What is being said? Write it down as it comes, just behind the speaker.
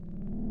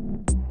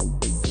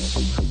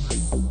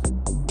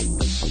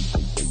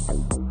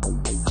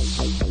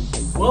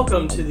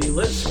Welcome to the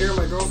Let's Scare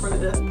My Girlfriend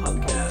to Death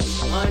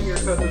podcast. I'm your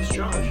co-host,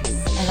 Josh.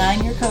 And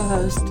I'm your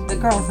co-host, the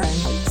girlfriend,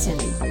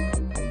 Cindy.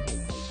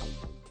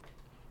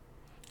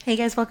 Hey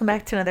guys, welcome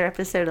back to another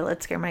episode of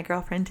Let's Scare My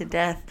Girlfriend to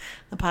Death,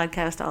 the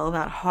podcast all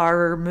about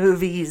horror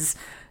movies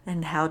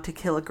and how to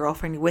kill a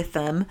girlfriend with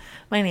them.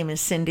 My name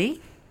is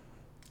Cindy.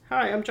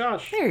 Hi, I'm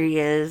Josh. There he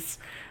is.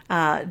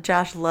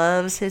 Josh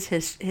loves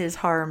his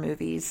horror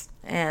movies.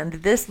 And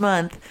this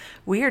month,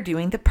 we are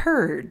doing The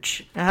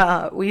Purge.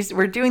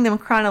 We're doing them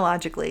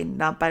chronologically,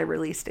 not by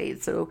release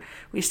date. So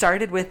we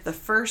started with the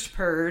first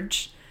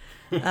Purge,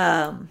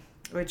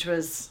 which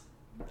was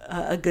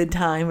a good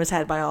time, was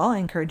had by all. I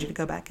encourage you to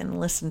go back and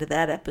listen to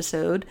that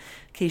episode in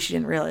case you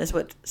didn't realize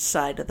what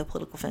side of the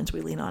political fence we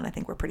lean on. I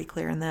think we're pretty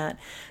clear in that.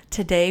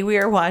 Today, we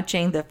are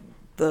watching the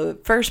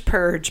first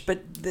Purge,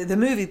 but the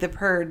movie The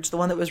Purge, the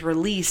one that was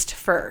released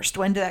first.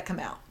 When did that come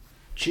out?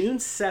 June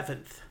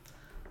 7th,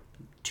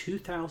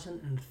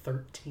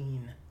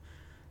 2013.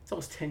 It's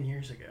almost 10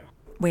 years ago.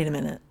 Wait a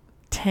minute.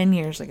 10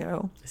 years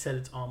ago. I said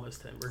it's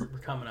almost 10. We're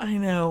coming up. I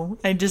know.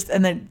 I'm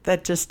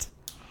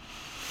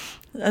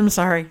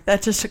sorry.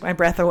 That just took my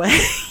breath away.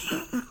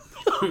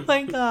 Oh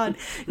my God.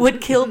 What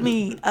killed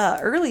me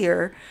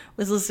earlier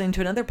was listening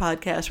to another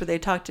podcast where they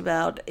talked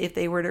about if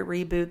they were to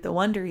reboot the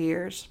Wonder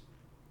Years,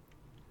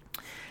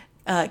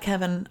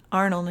 Kevin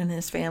Arnold and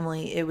his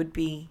family, it would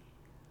be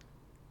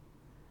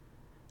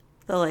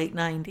the late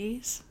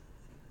 90s.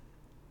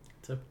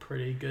 It's a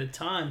pretty good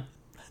time.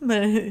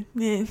 But it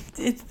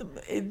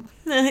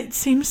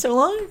seems so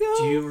long ago.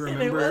 Do you remember?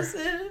 And it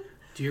wasn't.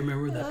 Do you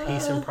remember the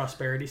peace and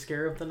prosperity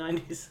scare of the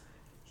 90s?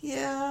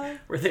 Yeah.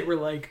 Where they were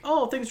like,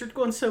 "Oh, things are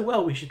going so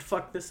well, we should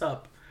fuck this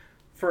up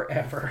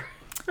forever."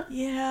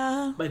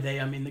 Yeah. By they,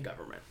 I mean the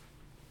government.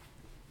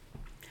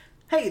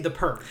 Hey, The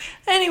Purge.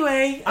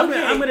 Anyway,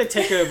 I'm gonna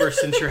take over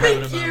since you're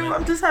having a Thank you.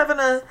 moment. I'm just having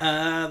a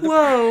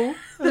Whoa.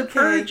 The Okay.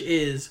 Purge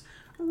is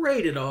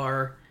rated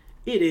R.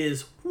 It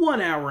is 1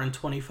 hour and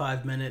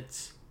 25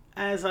 minutes.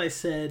 As I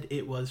said,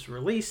 it was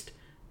released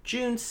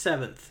June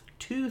 7th,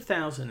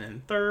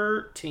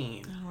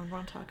 2013. I don't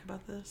want to talk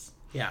about this.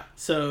 Yeah,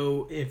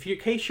 so in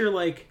case you're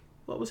like,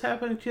 what was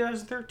happening in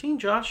 2013,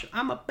 Josh?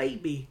 I'm a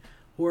baby.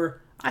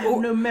 Or I have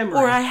no memory.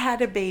 Or I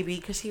had a baby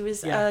because he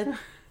was, Yeah.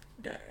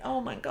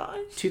 oh my gosh.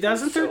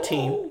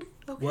 2013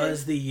 so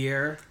was the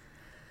year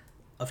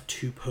of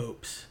two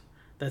popes.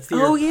 That's the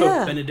year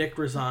Pope Benedict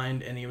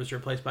resigned and he was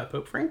replaced by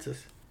Pope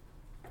Francis.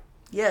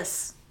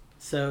 Yes.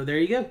 So there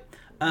you go.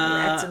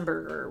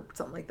 Ratzenberger or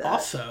something like that.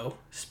 Also,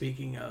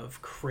 speaking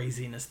of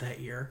craziness that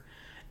year,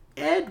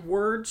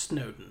 Edward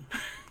Snowden.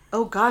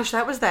 Oh gosh,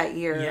 that was that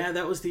year. Yeah,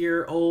 that was the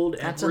year old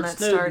That's Edward when that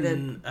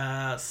Snowden.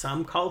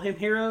 Some call him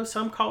hero,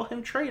 some call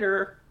him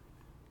traitor.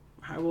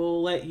 I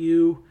will let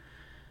you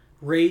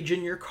rage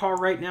in your car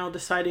right now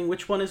deciding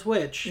which one is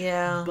which.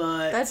 Yeah.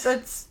 But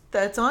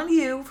that's on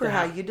you for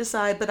how you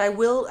decide. But I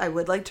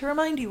would like to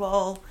remind you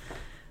all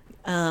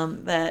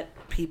that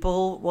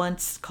people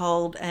once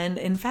called, and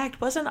in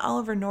fact, wasn't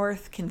Oliver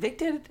North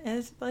convicted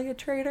as like a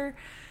traitor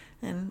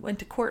and went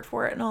to court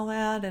for it and all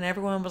that, and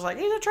everyone was like,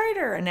 he's a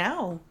traitor, and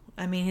now,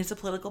 I mean, he's a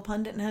political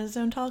pundit and has his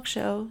own talk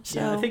show. So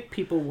yeah, I think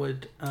people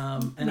would,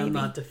 and maybe. I'm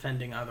not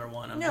defending either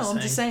one. I'm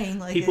just saying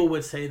like people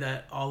would say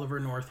that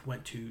Oliver North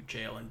went to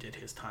jail and did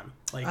his time.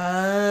 Like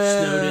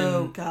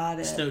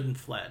Snowden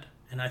fled,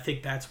 and I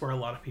think that's where a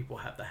lot of people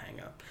have the hang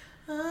up.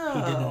 Oh.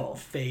 He didn't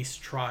face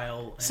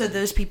trial. So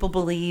those people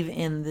believe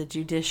in the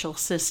judicial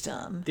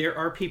system. There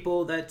are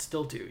people that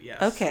still do,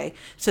 yes. Okay.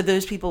 So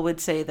those people would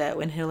say that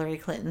when Hillary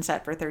Clinton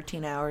sat for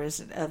 13 hours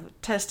of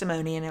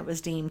testimony and it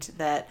was deemed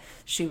that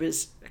she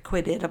was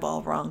acquitted of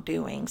all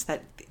wrongdoings,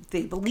 that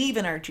they believe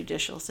in our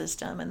judicial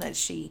system and that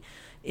she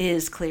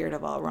is cleared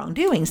of all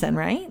wrongdoings then,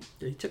 right?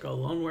 They took a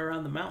long way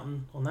around the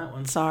mountain on that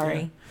one.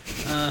 Sorry.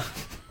 Yeah.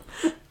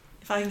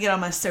 If I can get on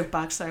my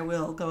soapbox, I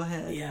will. Go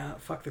ahead. Yeah,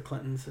 fuck the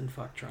Clintons and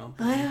fuck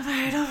Trump. All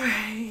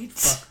right.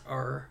 Fuck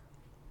our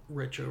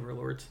rich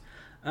overlords.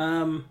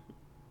 That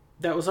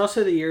was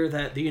also the year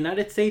that the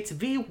United States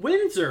v.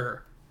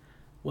 Windsor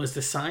was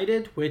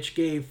decided, which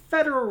gave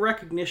federal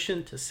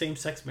recognition to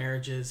same-sex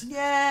marriages. Yay!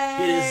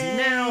 It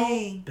has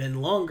now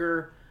been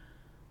longer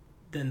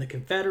than the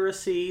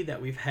Confederacy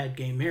that we've had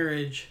gay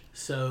marriage,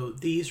 so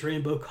these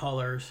rainbow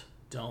colors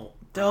don't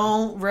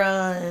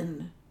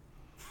run.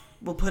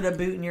 We'll put a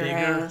boot in your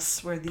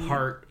ass. We're the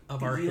part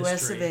of our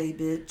US history. of A,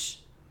 bitch.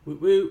 Woot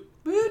woot.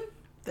 Woot.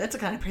 That's the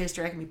kind of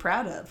history I can be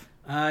proud of.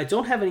 I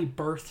don't have any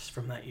births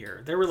from that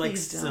year. There were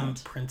Please some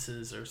don't.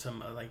 princes or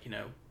some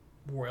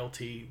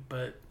royalty,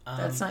 but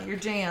that's not your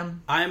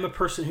jam. I am a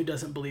person who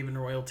doesn't believe in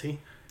royalty.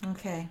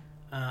 Okay.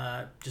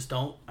 Just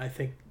don't. I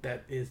think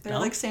that is They're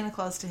dumb. like Santa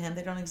Claus to him.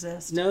 They don't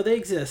exist. No, they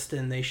exist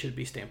and they should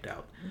be stamped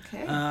out.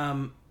 Okay.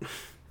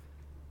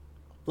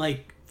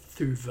 Like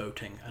through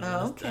voting.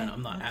 I'm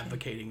not Okay.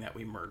 advocating that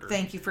we murder.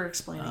 Thank you for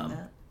explaining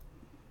that.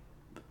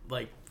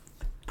 Like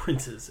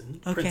princes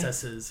and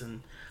princesses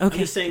and Okay.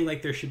 I'm just saying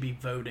like there should be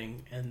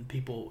voting and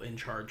people in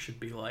charge should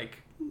be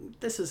like,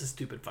 this is a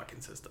stupid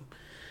fucking system.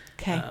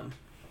 Okay.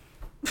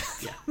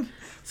 Yeah.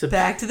 So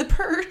back to the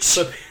Purge.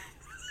 But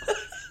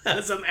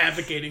as I'm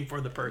advocating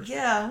for the Purge.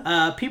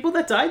 Yeah. People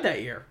that died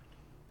that year.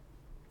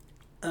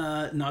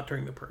 Not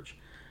during the Purge.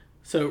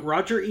 So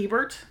Roger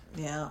Ebert.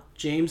 Yeah.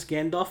 James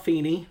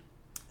Gandolfini.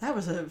 That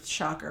was a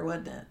shocker,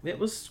 wasn't it? It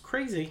was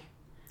crazy.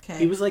 Okay.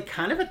 He was like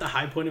kind of at the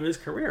high point of his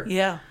career.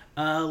 Yeah.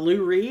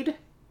 Lou Reed.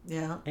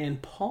 Yeah.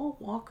 And Paul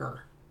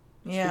Walker.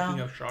 Yeah.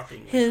 Speaking of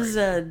shocking. His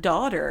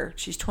daughter,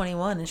 she's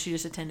 21, and she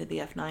just attended the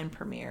F9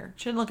 premiere.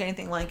 She didn't look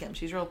anything like him.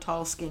 She's real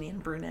tall, skinny,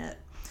 and brunette.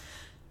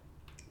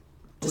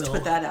 Just to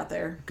put that out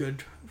there.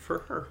 Good for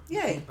her.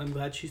 Yay. I'm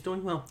glad she's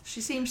doing well.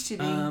 She seems to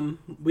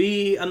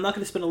be. I'm not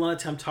going to spend a lot of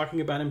time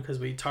talking about him because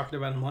we talked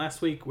about him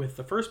last week with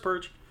the first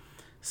Purge.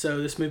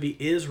 So this movie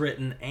is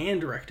written and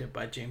directed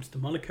by James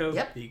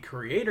DeMonaco, the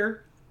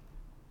creator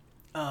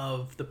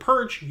of the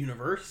Purge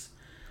universe,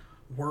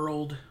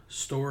 world,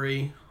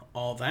 story,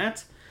 all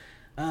that.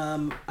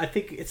 I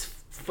think it's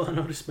fun.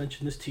 I'll just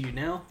mention this to you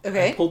now.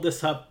 Okay. I pulled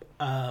this up.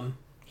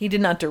 He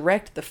did not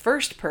direct the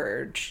first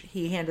Purge.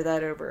 He handed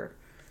that over,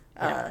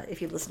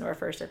 if you listen to our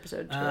first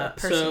episode, to a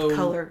person of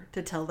color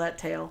to tell that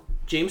tale.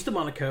 James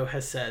DeMonaco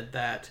has said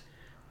that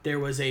there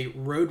was a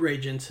road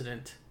rage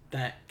incident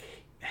that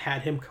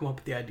had him come up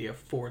with the idea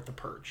for the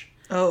Purge.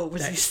 Oh,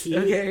 was he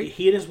okay?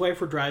 He and his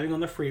wife were driving on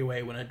the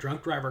freeway when a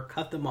drunk driver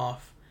cut them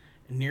off,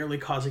 nearly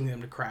causing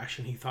them to crash,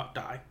 and he thought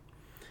die.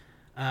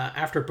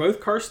 After both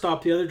cars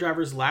stopped, the other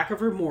driver's lack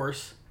of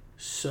remorse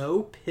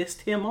so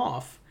pissed him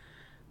off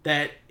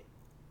that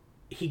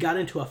he got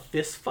into a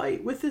fist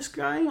fight with this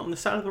guy on the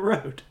side of the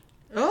road.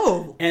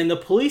 Oh. And the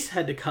police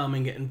had to come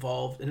and get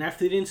involved. And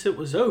after the incident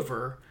was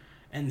over,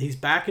 and he's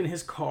back in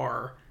his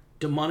car,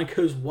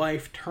 DeMonaco's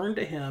wife turned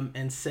to him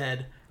and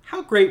said,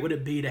 "How great would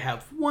it be to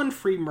have one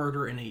free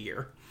murder in a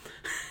year?"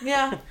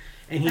 Yeah.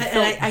 And he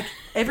felt...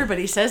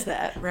 everybody says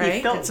that, right?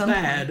 He felt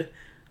bad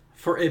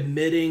for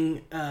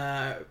admitting...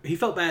 he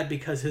felt bad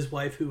because his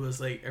wife, who was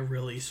like a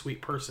really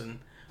sweet person,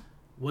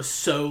 was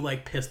so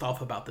like pissed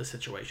off about the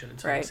situation in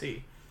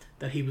Tennessee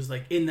that he was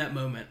like, in that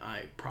moment,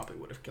 I probably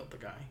would have killed the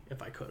guy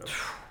if I could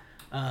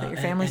have. Put your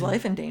family's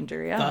life in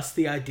danger, yeah. Thus,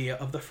 the idea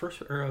of the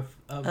first of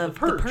the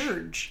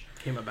Purge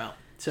came about.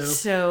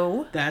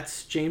 So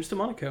that's James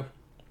DeMonaco.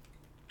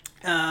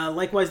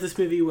 Likewise, this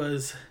movie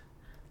was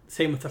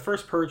same with the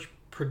first Purge,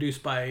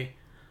 produced by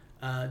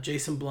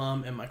Jason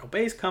Blum and Michael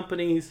Bay's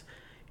companies.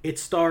 It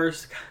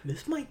stars. God,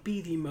 this might be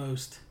the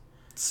most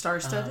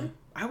star-studded.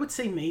 I would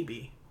say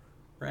maybe,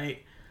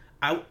 right?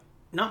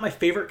 Not my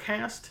favorite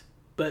cast,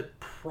 but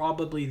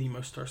probably the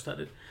most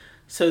star-studded.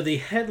 So the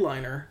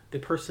headliner, the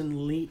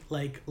person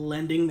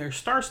lending their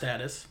star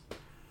status,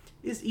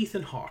 is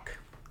Ethan Hawke.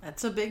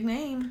 That's a big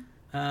name.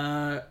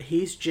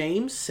 He's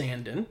James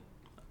Sandon.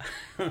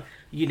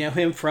 You know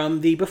him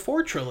from the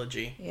Before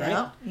trilogy,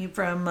 right? Yeah,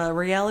 from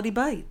Reality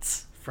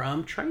Bites.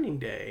 From Training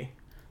Day.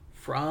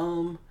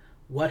 From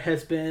what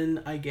has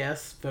been, I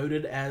guess,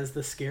 voted as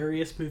the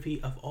scariest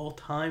movie of all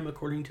time,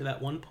 according to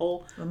that one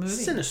poll. What movie?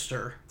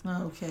 Sinister.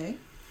 Oh, okay.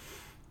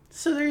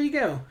 So there you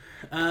go.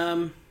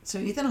 So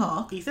Ethan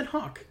Hawke. Ethan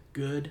Hawke.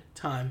 Good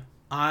time.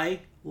 I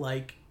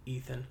like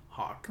Ethan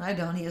Hawke. I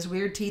don't. He has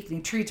weird teeth and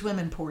he treats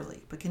women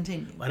poorly. But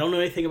continue. I don't know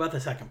anything about the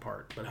second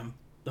part, but I'm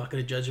not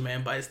going to judge a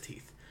man by his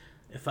teeth.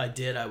 If I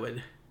did, I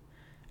would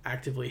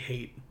actively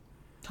hate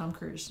Tom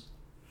Cruise.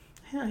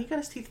 Yeah, he got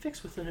his teeth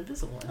fixed with an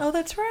Invisalign. Oh,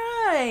 that's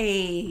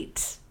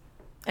right.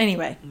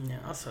 Anyway. Yeah,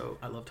 also,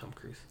 I love Tom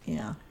Cruise.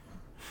 Yeah.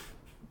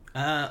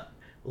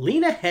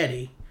 Lena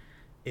Headey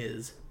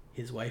is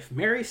his wife,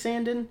 Mary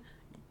Sandon.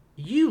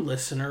 You,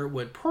 listener,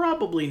 would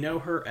probably know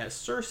her as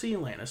Cersei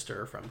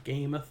Lannister from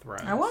Game of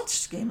Thrones. I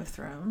watched Game of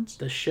Thrones.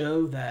 The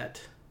show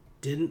that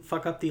didn't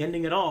fuck up the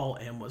ending at all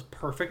and was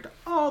perfect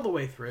all the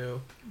way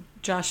through.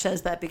 Josh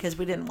says that because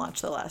we didn't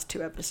watch the last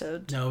 2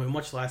 episodes. No, we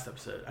watched the last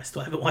episode. I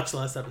still haven't watched the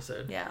last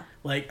episode. Yeah.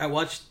 Like, I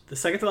watched the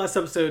second to last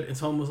episode and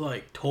someone was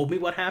like, told me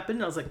what happened.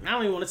 And I was like, I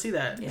don't even want to see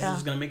that. Yeah. This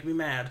is going to make me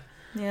mad.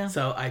 Yeah.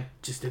 So I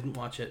just didn't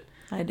watch it.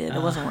 I did.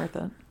 It wasn't worth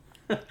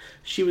it.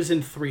 She was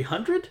in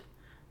 300.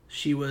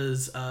 She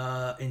was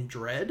in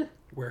Dread,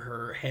 where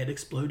her head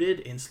exploded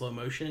in slow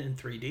motion in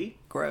 3D.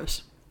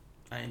 Gross.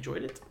 I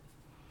enjoyed it.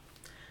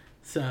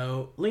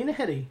 So, Lena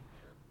Headey,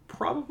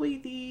 probably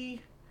the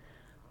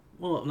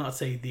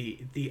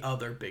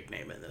other big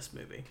name in this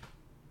movie.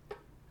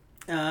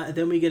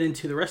 Then we get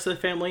into the rest of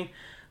the family.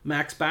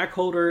 Max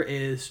Backholder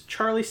is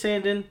Charlie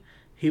Sandon.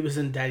 He was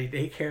in Daddy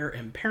Daycare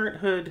and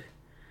Parenthood.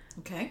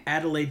 Okay.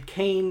 Adelaide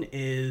Kane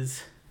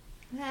is...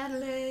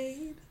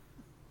 Adelaide.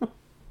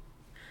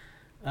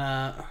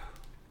 Hold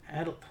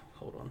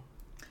on.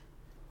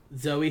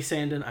 Zoe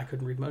Sandon. I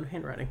couldn't read my own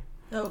handwriting.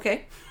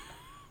 Okay.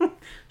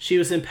 She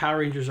was in Power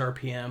Rangers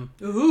RPM.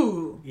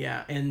 Ooh.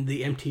 Yeah, and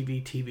the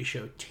MTV TV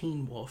show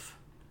Teen Wolf.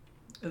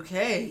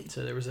 Okay.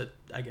 So there was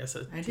I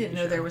didn't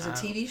know there was a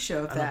TV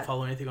show of I that. don't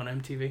follow anything on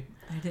MTV.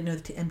 I didn't know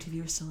that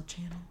MTV was still a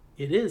channel.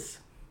 It is.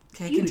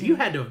 Okay, you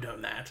had to have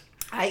known that.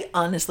 I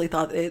honestly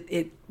thought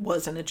it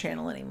wasn't a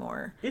channel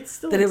anymore. It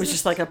still that exists. It was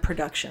just like a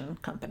production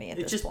company at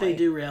this point. They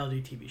do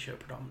reality TV show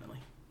predominantly.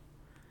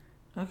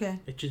 Okay.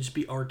 It should just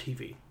be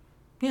RTV.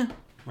 Yeah.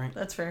 Right.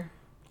 That's fair.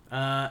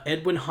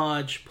 Edwin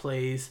Hodge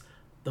plays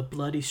the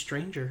Bloody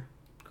Stranger.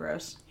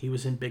 Gross. He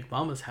was in Big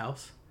Mama's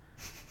House.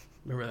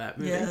 Remember that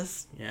movie?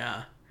 Yes.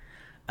 Yeah.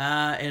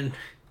 And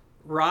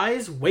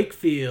Rise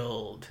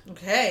Wakefield.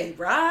 Okay,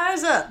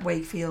 rise up,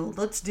 Wakefield.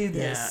 Let's do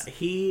this. Yeah,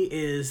 he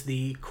is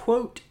the,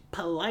 quote,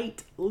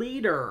 polite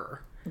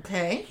leader.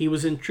 Okay. He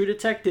was in True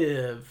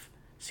Detective,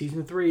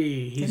 season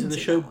 3. He's in the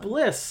show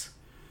Bliss.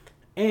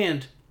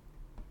 And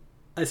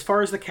as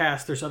far as the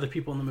cast, there's other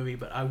people in the movie,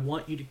 but I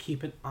want you to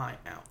keep an eye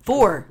out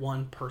for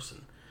one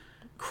person.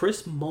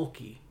 Chris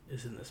Mulkey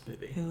is in this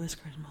movie. Who is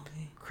Chris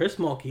Mulkey? Chris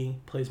Mulkey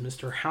plays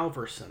Mr.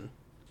 Halverson.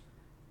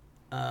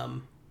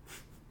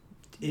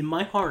 In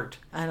my heart,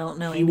 I don't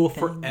know. He will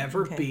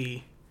forever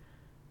be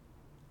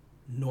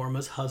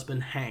Norma's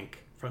husband,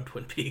 Hank, from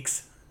Twin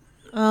Peaks.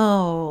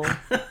 Oh.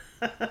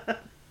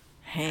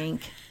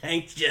 Hank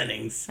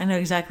Jennings. I know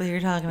exactly who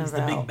you're talking about. He's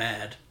the big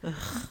bad. Ugh.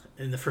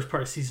 In the first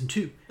part of season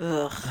 2.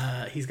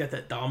 Ugh. He's got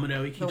that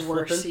domino he keeps the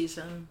worst flipping.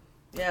 Season.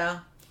 Yeah.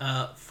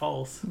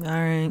 False. All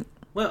right.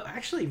 Well,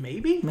 actually,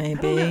 maybe. Maybe.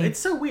 I don't know. It's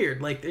so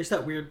weird. Like, there's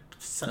that weird...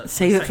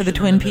 Save it for the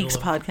Twin Peaks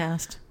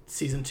podcast.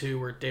 Season 2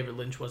 where David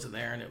Lynch wasn't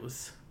there and it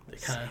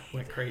kind of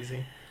went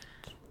crazy.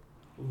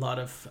 A lot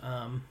of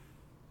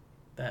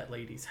that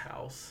lady's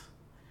house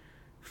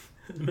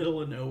in the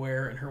middle of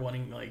nowhere and her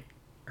wanting, like,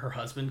 her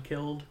husband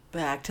killed.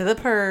 Back to the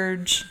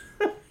Purge.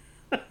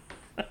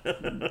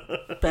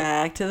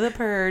 Back to the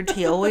Purge.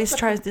 He always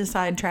tries to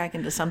sidetrack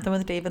into something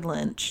with David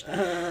Lynch. All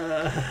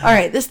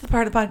right, this is the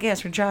part of the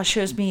podcast where Josh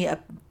shows me a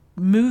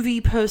movie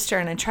poster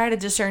and I try to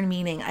discern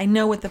meaning. I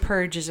know what The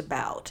Purge is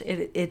about.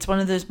 It's one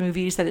of those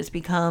movies that has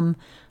become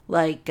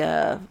like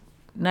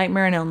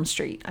Nightmare on Elm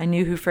Street. I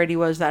knew who Freddy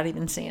was without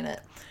even seeing it.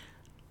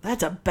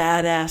 That's a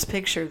badass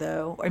picture,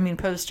 though. I mean,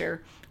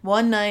 poster.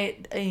 One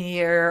night a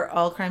year,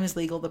 all crime is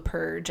legal, The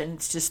Purge, and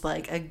it's just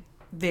like a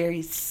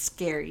very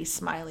scary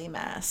smiley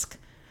mask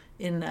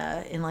in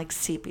like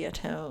sepia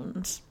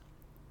tones.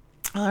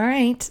 All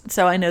right,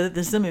 so I know that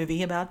this is a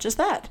movie about just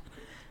that.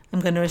 I'm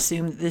going to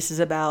assume that this is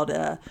about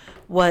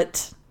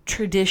what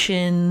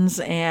traditions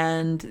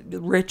and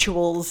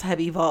rituals have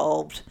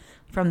evolved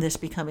from this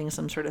becoming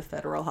some sort of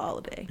federal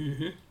holiday.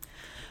 Mm-hmm.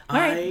 All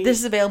right, this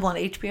is available on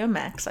HBO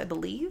Max, I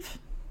believe.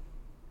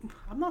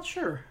 I'm not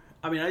sure.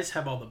 I mean, I just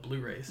have all the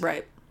Blu-rays.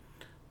 Right.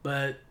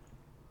 But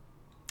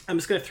I'm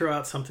just going to throw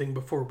out something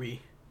before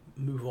we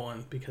move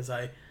on because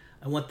I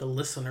want the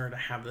listener to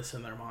have this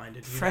in their mind.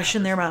 And fresh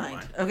in their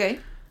mind. Okay.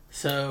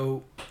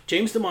 So,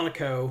 James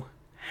DeMonaco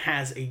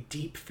has a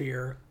deep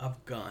fear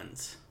of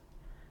guns.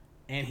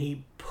 And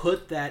he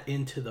put that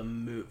into the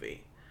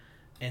movie.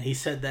 And he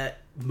said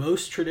that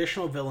most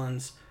traditional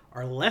villains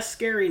are less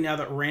scary now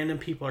that random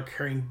people are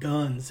carrying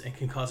guns and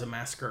can cause a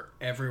massacre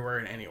everywhere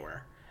and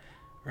anywhere.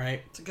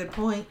 Right? It's a good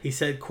point. He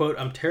said, quote,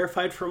 "I'm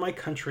terrified for my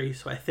country,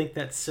 so I think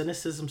that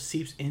cynicism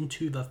seeps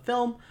into the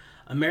film.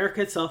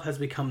 America itself has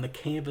become the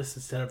canvas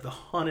instead of the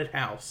haunted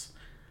house.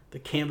 The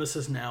canvas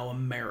is now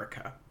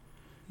America.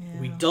 Yeah.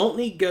 We don't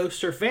need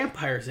ghosts or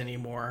vampires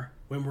anymore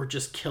when we're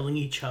just killing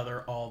each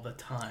other all the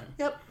time."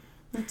 Yep,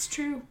 that's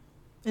true.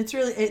 It's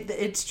really,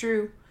 it's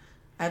true.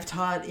 I've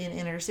taught in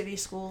inner city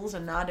schools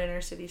and not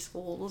inner city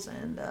schools,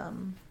 and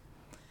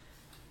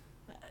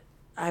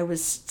I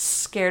was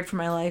scared for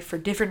my life for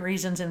different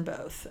reasons in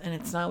both, and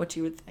it's not what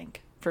you would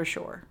think, for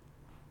sure.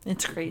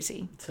 It's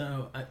crazy.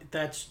 So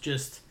that's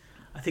just,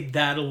 I think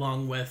that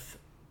along with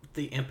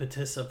the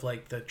impetus of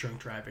like the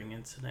drunk driving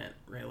incident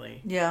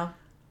really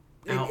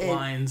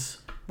outlines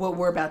what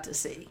we're about to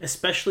see.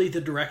 Especially the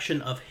direction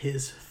of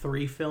his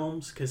 3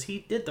 films, because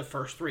he did the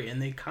first 3,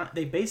 and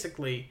they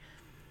basically...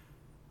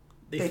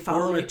 They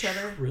follow each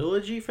other.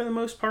 Trilogy for the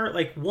most part.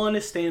 Like 1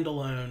 is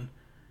standalone,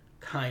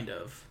 kind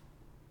of.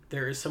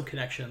 There is some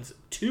connections.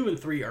 2 and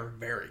 3 are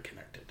very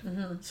connected.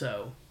 Mm-hmm.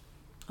 So,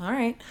 all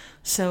right.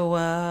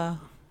 So,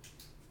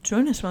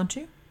 join us, won't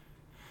you?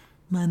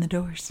 Mind the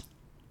doors.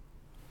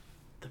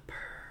 The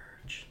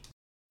Purge.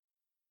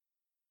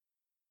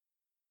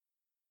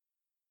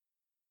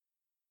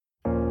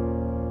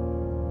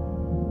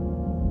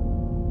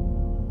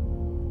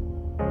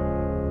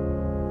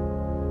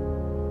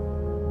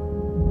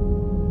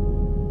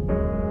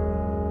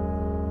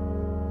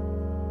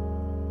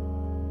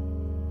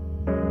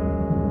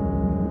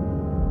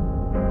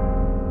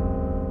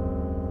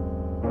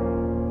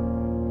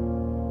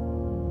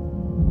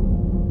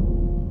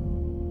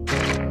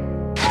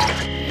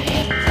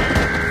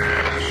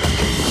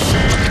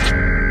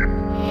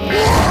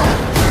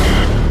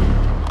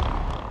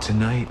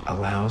 Tonight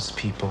allows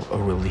people a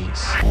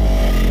release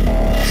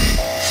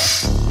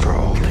for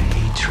all the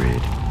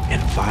hatred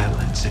and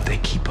violence that they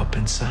keep up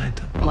inside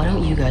them. Why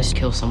don't you guys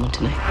kill someone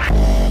tonight?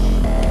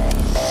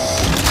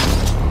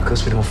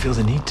 Because we don't feel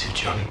the need to,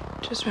 Johnny.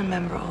 Just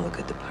remember all the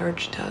good the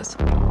Purge does.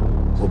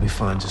 We'll be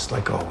fine just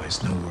like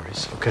always, no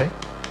worries, okay?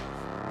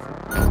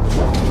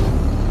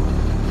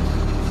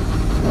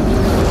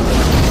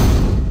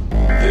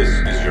 This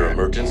is your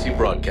emergency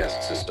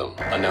broadcast system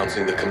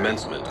announcing the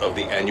commencement of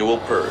the annual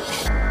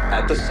Purge.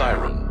 At the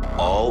siren,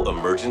 All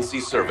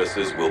emergency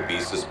services will be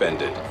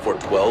suspended for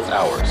 12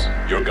 hours.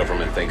 Your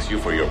government thanks you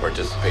for your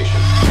participation.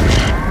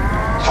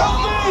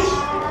 Help me!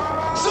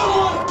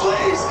 Someone,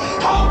 please,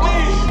 help me!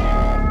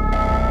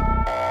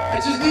 I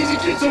just need to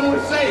get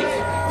somewhere safe.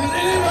 Does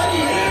anybody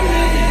hear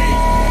me?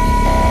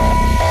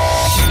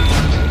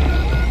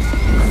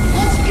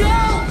 Let's go!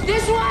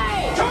 This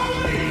way!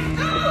 Tony!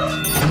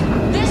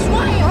 This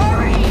way,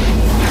 hurry!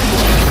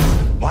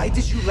 Why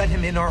did you let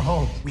him in our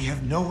home? We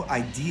have no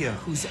idea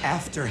who's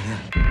after him.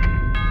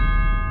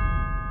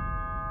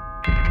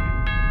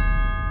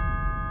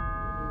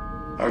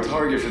 Our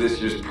target for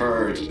this year's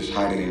purge is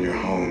hiding in your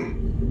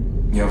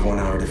home. You have 1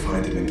 hour to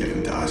find him and give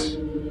him to us,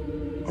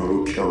 or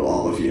we'll kill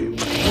all of you.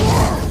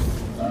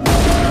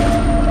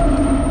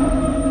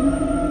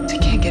 They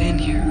can't get in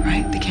here,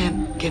 right? They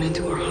can't get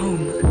into our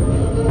home.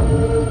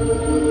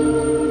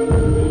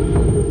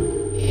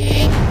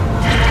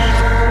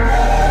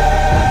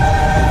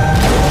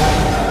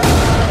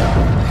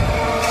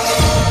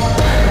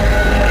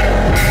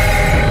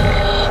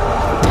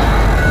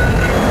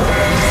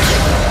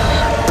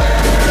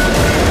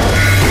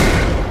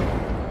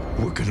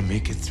 We're gonna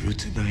make it through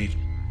tonight,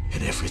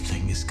 and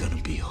everything is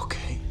gonna be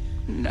okay.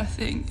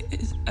 Nothing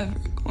is ever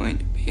going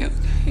to be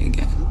okay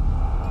again.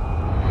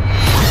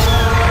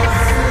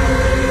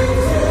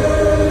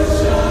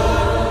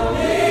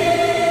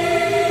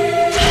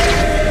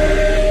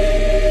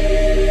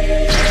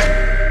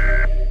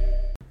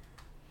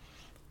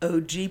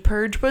 OG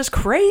Purge was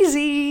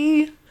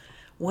crazy.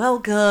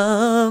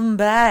 Welcome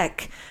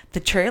back. The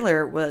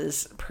trailer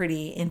was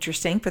pretty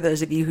interesting for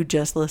those of you who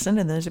just listened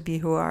and those of you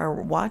who are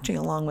watching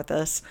along with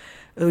us.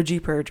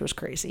 OG Purge was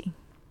crazy.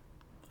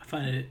 I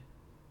find it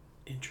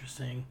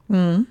interesting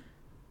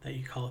that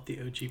you call it the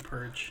OG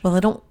Purge.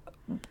 Well,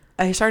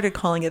 I started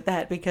calling it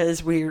that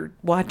because we're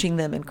watching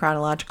them in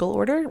chronological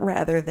order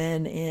rather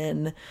than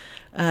in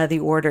the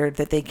order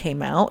that they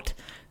came out.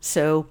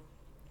 So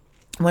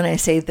when I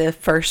say the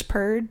first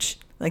Purge,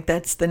 like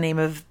that's the name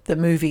of the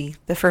movie,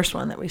 the first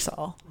one that we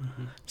saw.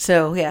 Mm-hmm.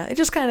 So yeah, it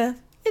just kind of,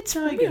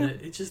 I get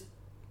it.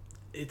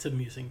 It's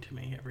amusing to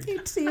me every time.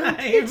 It's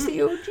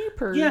the OG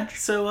Purge. Yeah,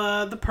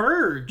 so the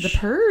Purge. The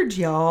Purge,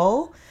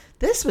 y'all.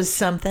 This was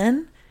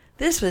something.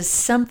 This was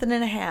something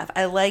and a half.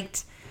 I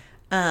liked,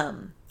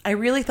 I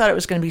really thought it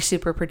was going to be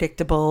super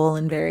predictable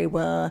and very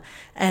well.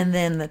 And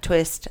then the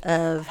twist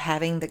of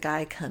having the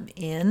guy come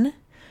in.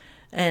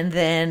 And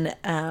then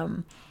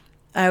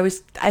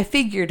I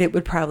figured it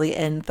would probably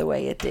end the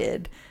way it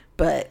did.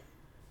 But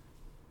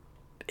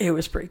it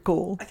was pretty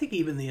cool. I think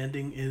even the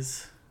ending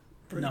is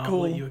pretty not cool.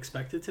 What you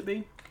expect it to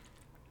be.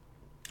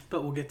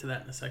 But we'll get to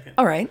that in a second.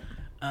 All right.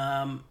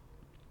 I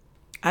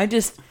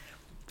just...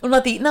 Well,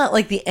 not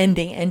like the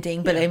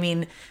ending, but yeah. I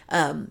mean,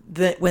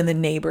 when the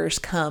neighbors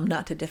come,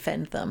 not to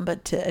defend them,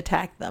 but to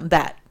attack them,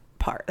 that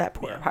part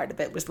of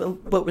it was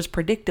what was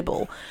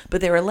predictable.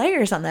 But there were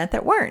layers on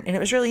that weren't, and it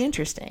was really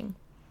interesting.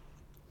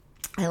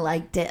 I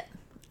liked it.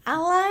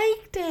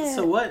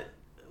 So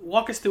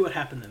walk us through what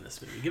happened in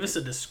this movie. Give us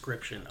a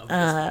description of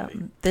this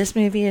movie. This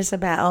movie is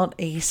about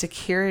a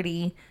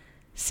security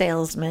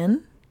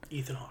salesman,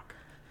 Ethan Hawke,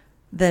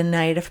 the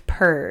night of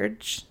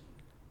Purge,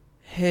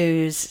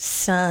 whose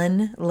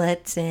son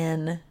lets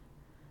in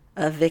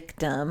a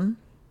victim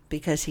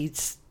because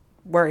he's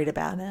worried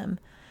about him,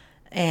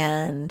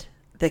 and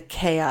the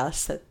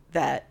chaos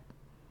that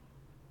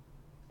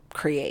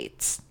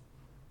creates.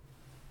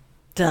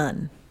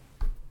 Done.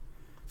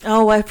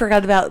 Oh, I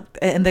forgot about,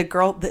 and the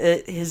girl,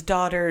 his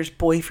daughter's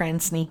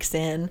boyfriend sneaks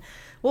in.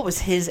 What was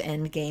his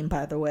end game,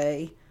 by the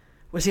way?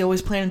 Was he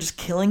always planning on just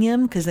killing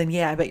him? Because then,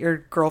 yeah, I bet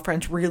your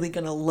girlfriend's really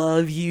going to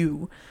love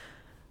you.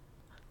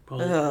 Well,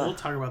 we'll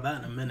talk about that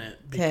in a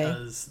minute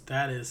because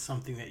that is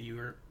something that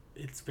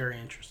it's very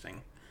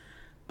interesting.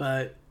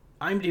 But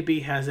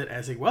IMDb has it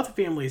as a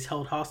wealthy family is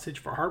held hostage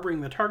for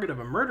harboring the target of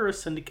a murderous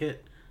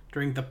syndicate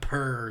during the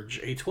Purge,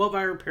 a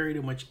 12-hour period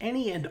in which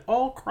any and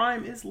all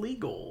crime is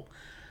legal.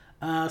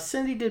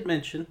 Cindy did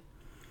mention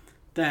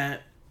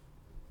that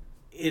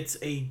it's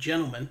a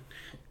gentleman.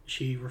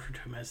 She referred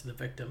to him as the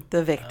victim.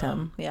 The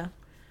victim, yeah.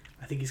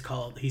 I think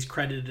he's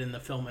credited in the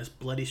film as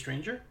Bloody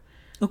Stranger.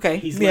 Okay,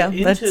 he's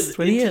that's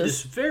what he is.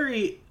 This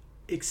very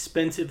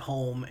expensive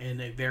home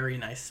in a very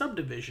nice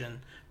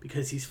subdivision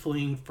because he's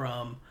fleeing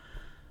from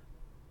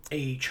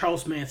a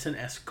Charles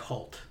Manson-esque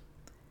cult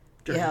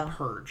during the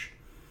Purge.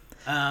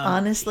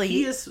 Honestly,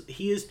 he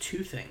is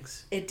two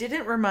things. It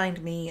didn't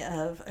remind me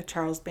of a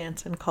Charles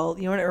Manson cult.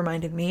 You know what it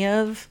reminded me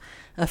of?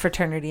 A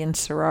fraternity and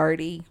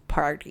sorority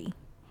party.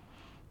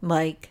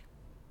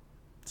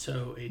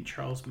 So a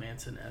Charles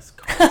Manson-esque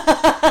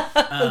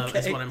cult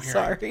is what I'm hearing.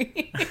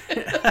 Sorry.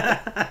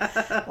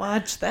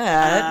 Watch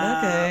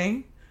that.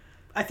 Okay.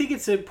 I think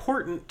it's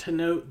important to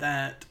note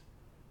that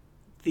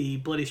the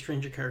Bloody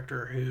Stranger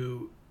character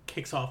who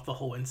kicks off the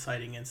whole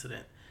inciting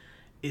incident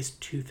is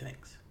two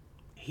things.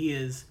 He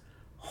is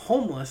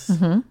homeless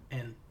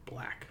and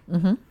black.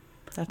 Mm-hmm.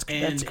 That's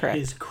correct.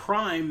 His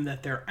crime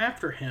that they're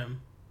after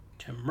him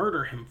to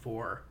murder him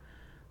for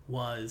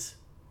was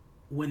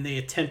when they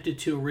attempted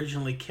to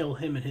originally kill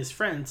him and his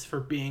friends for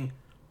being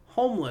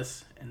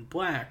homeless and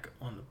black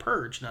on the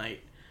Purge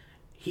night,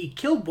 he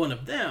killed one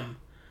of them.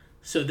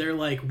 So they're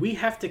like, we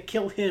have to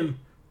kill him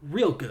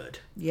real good.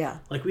 Yeah.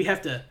 Like, we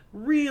have to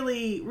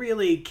really,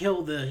 really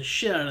kill the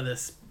shit out of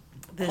this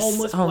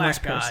homeless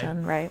black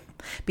person, guy. Right?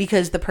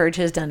 Because the Purge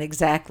has done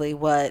exactly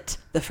what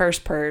the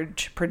first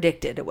Purge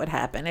predicted it would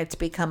happen. It's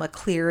become a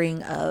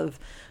clearing of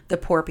the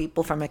poor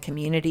people from a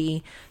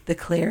community, the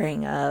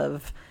clearing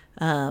of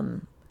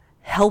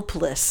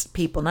helpless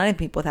people, not even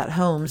people without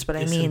homes, but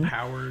I mean,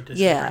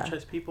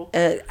 disenfranchised people.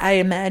 I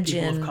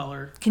imagine. People of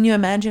color. Can you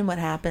imagine what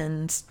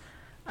happens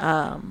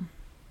to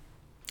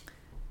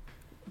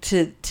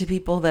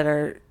people that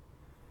are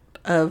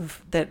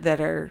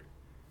that are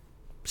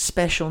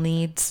special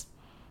needs?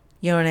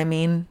 You know what I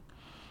mean?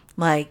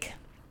 Like,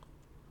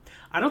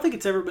 I don't think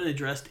it's ever been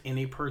addressed in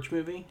a Purge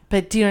movie.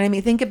 But do you know what I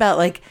mean? Think about,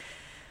 like,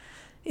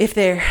 if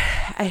they're,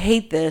 I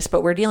hate this,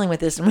 but we're dealing with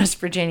this in West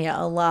Virginia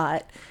a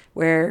lot,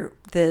 where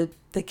the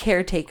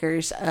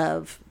caretakers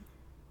of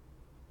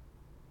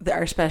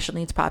our special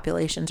needs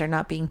populations are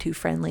not being too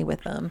friendly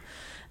with them.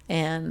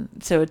 And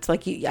so it's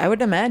like, I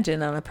would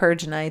imagine on a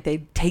Purge night,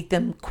 they'd take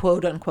them,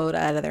 quote unquote,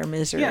 out of their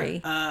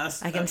misery. Yeah,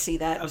 I can see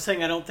that. I was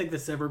saying I don't think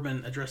this has ever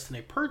been addressed in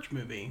a Purge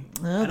movie.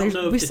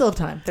 We still have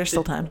time. There's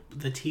still time.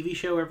 The TV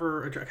show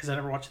ever, because I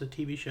never watched the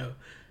TV show.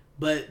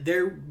 But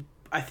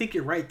I think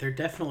you're right. There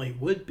definitely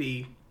would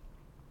be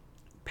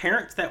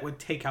parents that would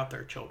take out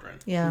their children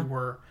who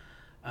were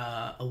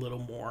a little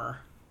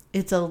more.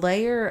 It's a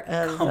layer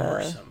of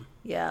cumbersome.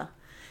 Yeah.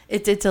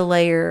 It's a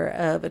layer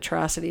of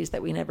atrocities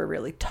that we never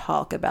really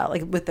talk about.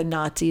 Like with the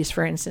Nazis,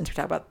 for instance, we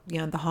talk about,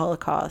 the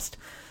Holocaust.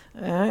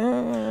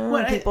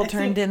 People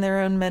turned in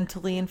their own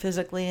mentally and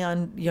physically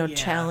on,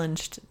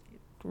 challenged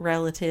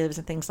relatives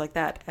and things like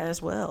that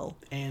as well.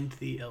 And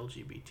the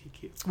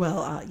LGBTQ.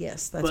 Well,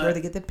 yes, that's where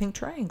they get the pink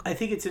triangle. I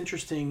think it's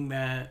interesting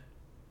that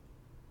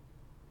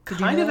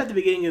kind of at the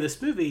beginning of this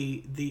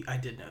movie, I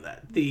did know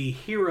that. The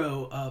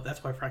hero of,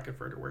 that's why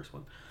Frank-N-Furter wears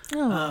one.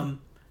 Oh.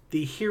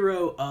 The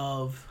hero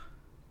of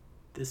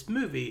this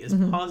movie is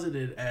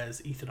posited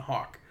as Ethan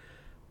Hawke,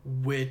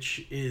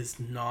 which is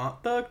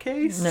not the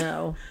case.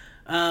 No.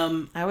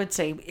 I would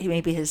say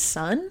maybe his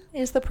son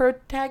is the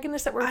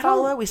protagonist that we're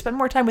following. We spend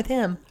more time with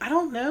him. I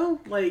don't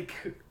know. Like,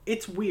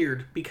 it's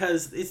weird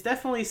because it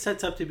definitely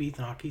sets up to be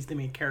Ethan Hawke. He's the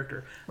main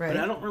character. Right. But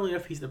I don't really know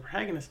if he's the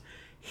protagonist.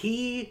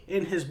 He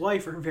and his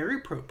wife are very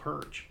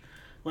pro-Purge.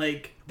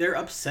 Like, they're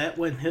upset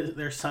when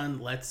their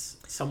son lets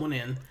someone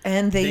in.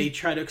 And they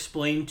try to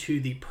explain to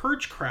the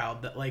Purge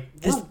crowd that, like,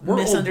 we're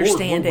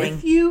misunderstanding. We're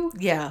with you.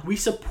 Yeah. We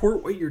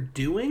support what you're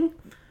doing.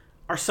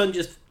 Our son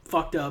just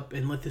fucked up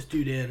and let this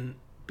dude in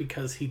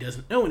because he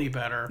doesn't know any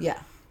better.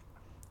 Yeah.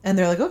 And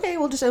they're like, okay,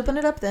 we'll just open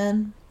it up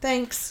then.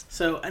 Thanks.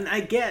 So, and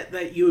I get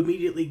that you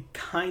immediately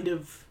kind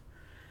of,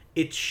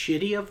 it's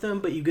shitty of them,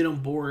 but you get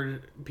on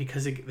board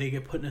because they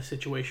get put in a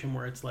situation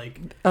where it's like,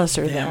 us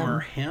or them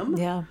or him.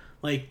 Yeah.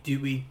 Like, do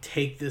we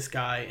take this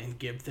guy and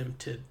give them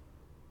to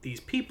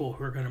these people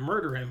who are going to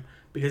murder him?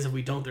 Because if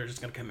we don't, they're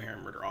just going to come here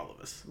and murder all of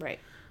us. Right.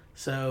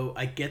 So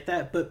I get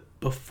that. But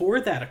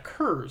before that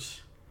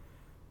occurs,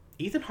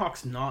 Ethan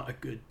Hawke's not a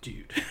good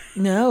dude.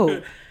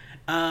 No.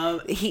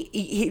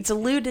 He's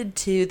alluded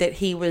to that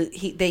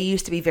they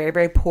used to be very,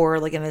 very poor,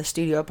 like in a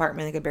studio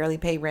apartment. They could barely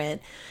pay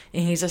rent.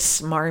 And he's a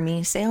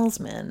smarmy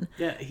salesman.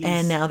 Yeah,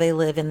 and now they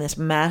live in this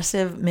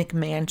massive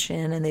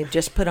McMansion, and they've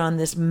just put on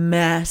this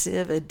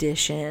massive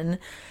addition.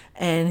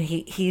 And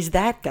he's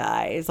that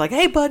guy. It's like,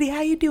 hey, buddy,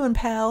 how you doing,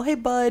 pal? Hey,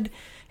 bud.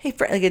 Hey,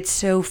 friend. Like, it's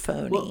so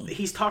phony. Well,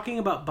 he's talking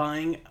about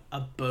buying a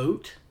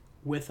boat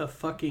with a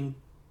fucking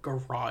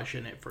garage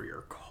in it for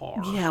your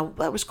car. Yeah,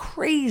 that was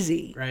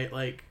crazy. Right?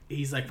 Like,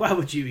 he's like, why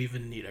would you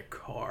even need a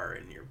car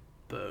in your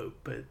boat?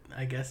 But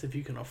I guess if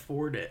you can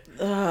afford it.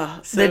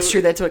 That's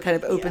true. That's what kind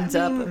of opens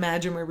up.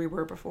 Imagine where we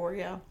were before,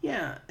 yeah.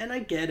 Yeah, and I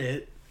get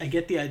it. I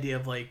get the idea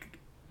of, like,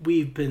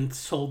 we've been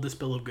sold this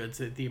bill of goods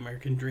that the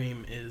American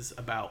dream is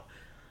about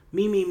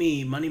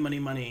me, money, money,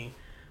 money.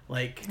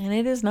 Like, and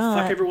it is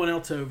not. Fuck everyone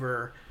else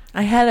over.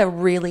 I had a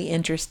really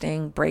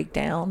interesting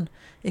breakdown,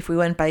 if we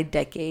went by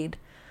decade,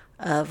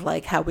 of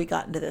like how we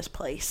got into this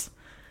place.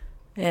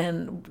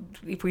 And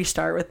if we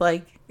start with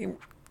like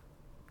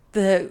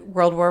the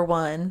World War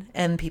I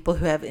and people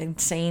who have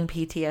insane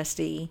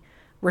PTSD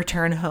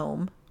return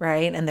home,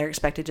 right? And they're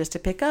expected just to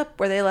pick up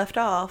where they left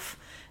off,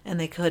 and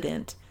they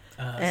couldn't.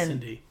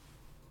 Cindy,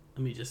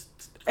 let me just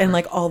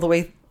like all the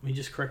way. Let me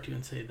just correct you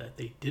and say that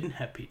they didn't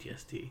have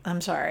PTSD.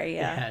 I'm sorry,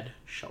 yeah. They had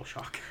shell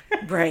shock.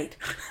 Right.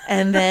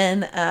 And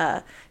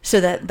then,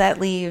 so that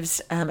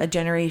leaves a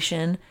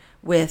generation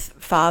with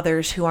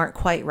fathers who aren't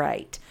quite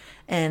right.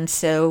 And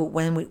so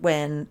when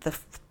the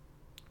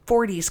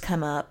 40s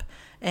come up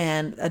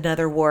and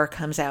another war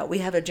comes out, we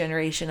have a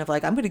generation of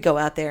like, I'm going to go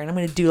out there and I'm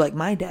going to do like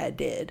my dad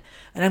did,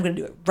 and I'm going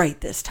to do it right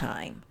this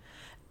time.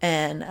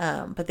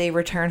 And but they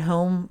return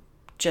home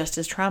just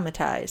as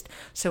traumatized.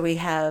 So we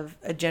have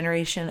a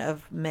generation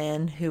of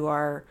men who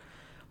are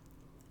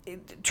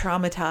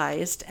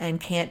traumatized and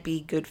can't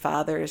be good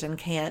fathers and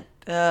can't,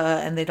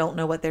 and they don't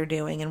know what they're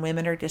doing, and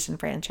women are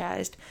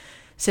disenfranchised.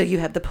 So you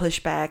have the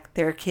pushback.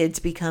 Their kids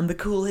become the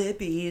cool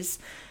hippies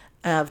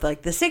of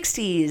like the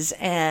 60s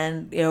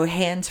and,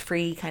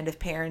 hands-free kind of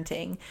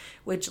parenting,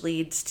 which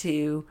leads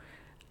to,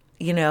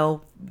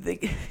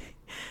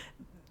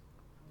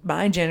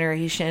 my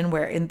generation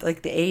where in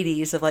like the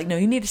 80s of like, no,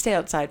 you need to stay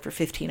outside for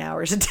 15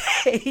 hours a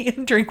day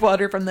and drink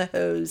water from the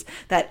hose,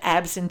 that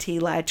absentee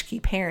latchkey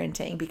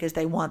parenting because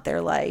they want their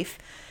life,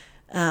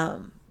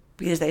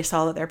 because they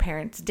saw that their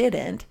parents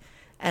didn't.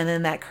 And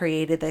then that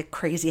created the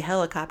crazy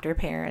helicopter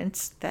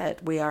parents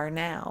that we are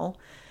now.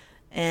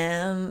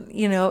 And,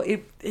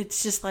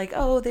 it's just like,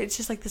 it's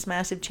just like this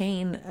massive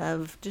chain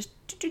of just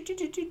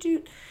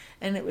do.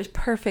 And it was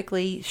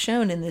perfectly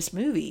shown in this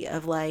movie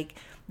of like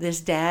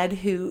this dad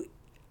who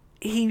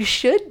he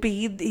should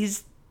be,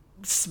 he's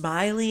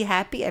smiley,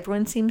 happy,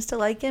 everyone seems to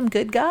like him,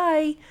 good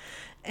guy.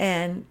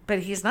 But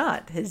he's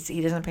not.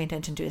 He doesn't pay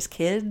attention to his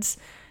kids.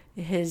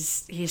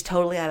 He's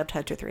totally out of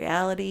touch with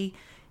reality.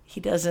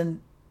 He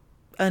doesn't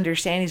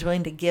understand. He's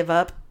willing to give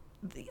up.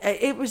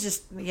 It was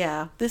just,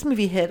 this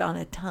movie hit on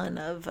a ton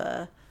of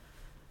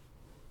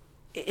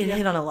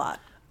hit on a lot.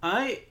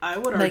 I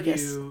would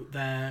argue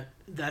that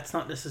that's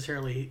not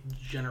necessarily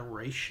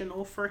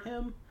generational for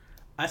him.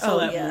 I saw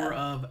that more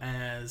of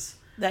as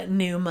that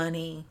new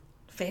money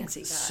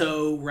fancy guy,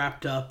 so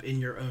wrapped up in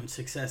your own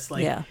success.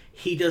 Like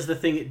he does the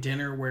thing at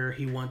dinner where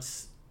he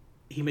makes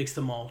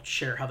them all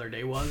share how their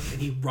day was,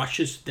 and he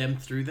rushes them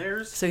through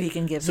theirs so he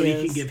can give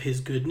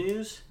his good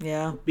news.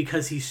 Yeah,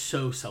 because he's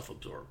so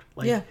self-absorbed.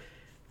 Like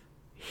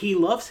he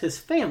loves his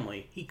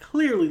family. He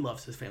clearly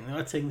loves his family. I'm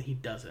not saying that he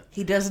doesn't.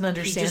 He doesn't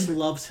understand. He just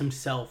loves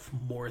himself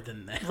more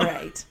than them.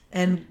 Right,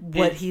 and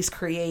what he's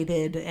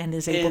created and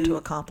is able to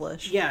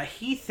accomplish. Yeah,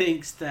 he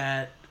thinks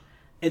that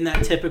in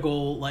that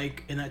typical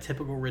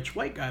rich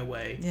white guy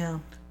way. Yeah.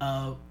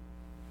 Hold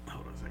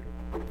on a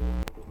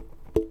second.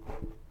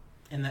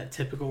 In that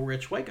typical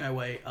rich white guy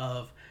way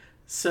of,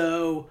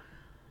 so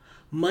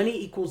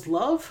money equals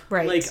love.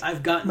 Right. Like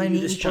I've gotten money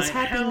you this equals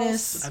giant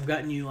happiness. house. I've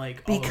gotten you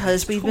like all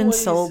because we've been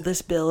sold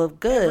this bill of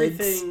goods.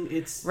 Everything.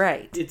 It's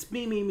right. It's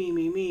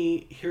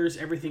me. Here's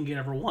everything you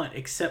ever want,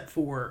 except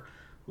for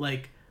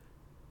like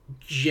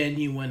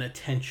genuine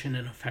attention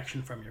and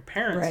affection from your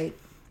parents. Right.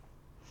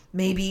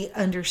 Maybe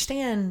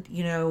understand,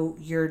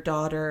 your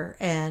daughter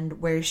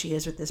and where she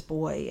is with this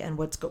boy and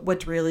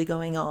what's really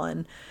going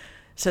on,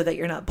 so that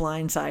you're not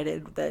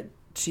blindsided that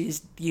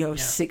she's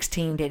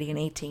 16 dating an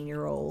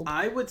 18-year-old.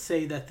 I would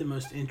say that the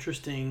most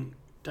interesting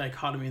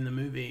dichotomy in the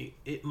movie,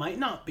 it might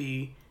not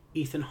be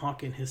Ethan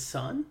Hawke and his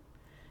son.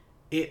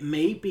 It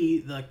may be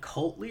the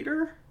cult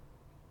leader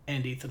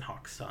and Ethan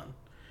Hawke's son,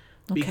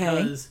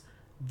 because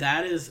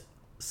that is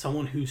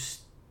someone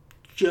who's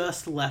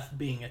just left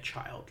being a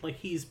child. Like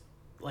he's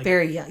like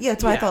very young. Yeah,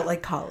 that's why I thought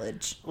like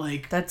college.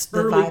 Like that's the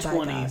early vibe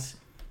 20s. I got.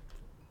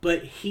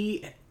 But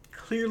he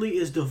clearly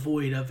is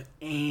devoid of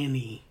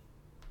any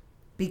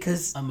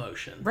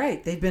emotion.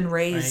 Right. They've been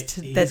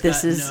raised that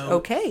this is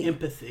okay.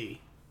 Empathy.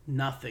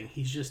 Nothing.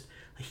 He's just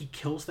he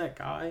kills that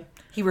guy.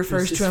 He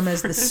refers to him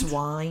as the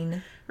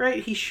swine.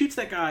 Right. He shoots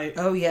that guy.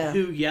 Oh yeah.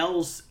 Who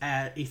yells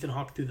at Ethan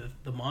Hawke through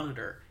the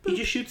monitor. He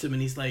just shoots him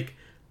and he's like,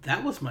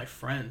 "That was my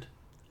friend.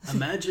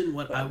 Imagine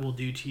what I will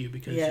do to you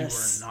because you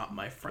are not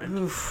my friend."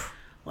 Oof.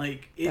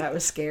 Like that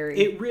was scary.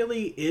 It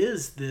really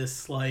is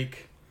this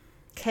like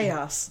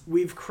chaos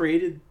we've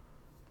created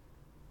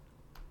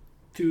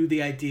through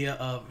the idea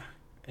of,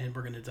 and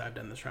we're going to dive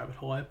down this rabbit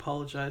hole. I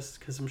apologize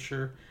because I'm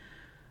sure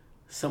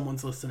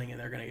someone's listening and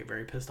they're going to get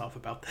very pissed off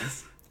about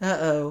this.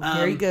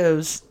 Here he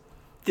goes.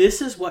 This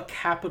is what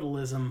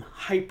capitalism,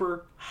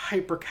 hyper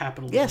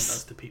capitalism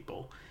does to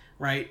people,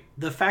 right?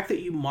 The fact that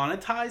you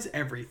monetize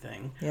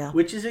everything,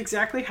 which is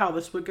exactly how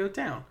this would go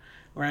down.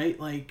 Right?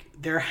 Like,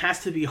 there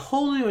has to be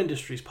whole new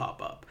industries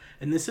pop up.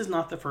 And this is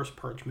not the first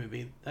Purge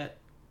movie that...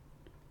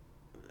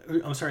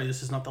 I'm sorry,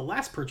 this is not the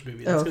last Purge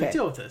movie that's going to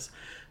deal with this.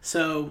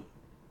 So,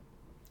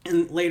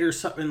 in later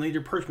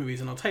Purge movies,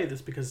 and I'll tell you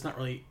this because it's not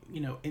really,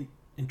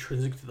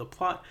 intrinsic to the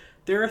plot,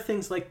 there are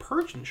things like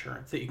Purge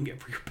insurance that you can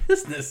get for your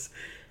business.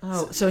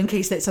 Oh, so in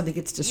case that something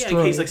gets destroyed. Yeah,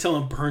 in case, like,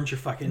 someone burns your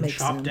fucking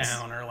shop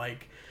down or,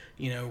 like,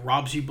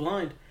 robs you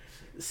blind.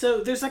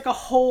 So, there's, like, a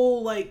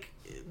whole, like...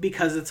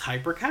 Because it's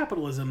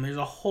hyper-capitalism, there's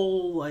a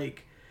whole,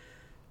 like,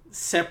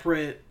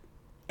 separate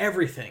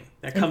everything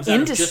that comes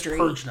out of just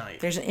Purge Night.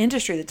 There's an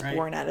industry that's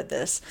born out of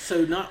this.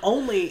 So not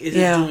only is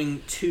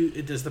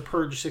does the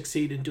Purge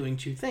succeed in doing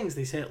two things,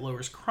 they say it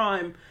lowers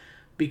crime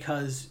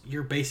because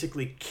you're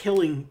basically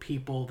killing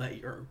people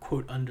that are,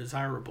 quote,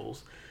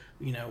 undesirables,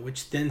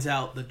 which thins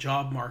out the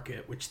job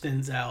market, which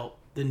thins out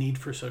the need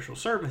for social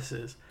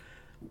services,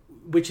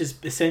 which is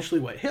essentially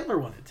what Hitler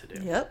wanted to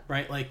do. Yep.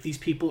 Right? Like, these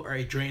people are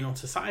a drain on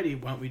society.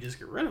 Why don't we just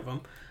get rid of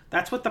them?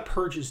 That's what the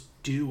Purge is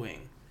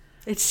doing.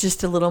 It's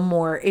just a little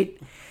more...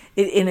 It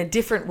in a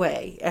different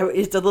way.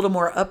 It's a little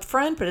more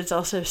upfront, but it's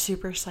also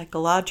super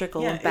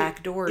psychological and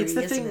backdoory,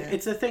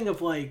 It's the thing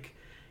of, like,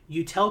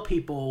 you tell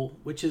people,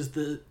 which is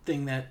the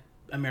thing that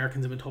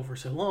Americans have been told for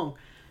so long.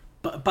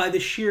 But by the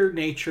sheer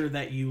nature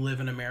that you live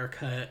in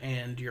America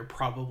and you're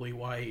probably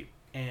white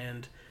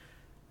and,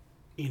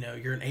 you know,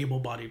 you're an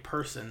able-bodied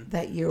person,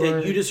 that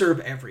you deserve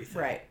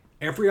everything. Right.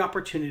 Every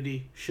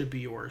opportunity should be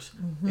yours.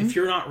 Mm-hmm. If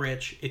you're not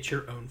rich, it's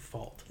your own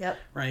fault. Yep.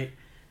 Right?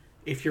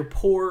 If you're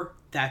poor,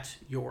 that's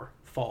your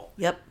fault.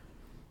 Yep.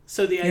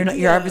 So the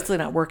you're obviously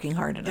not working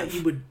hard enough. That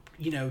you would,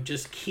 you know,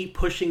 just keep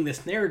pushing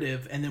this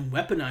narrative and then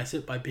weaponize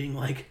it by being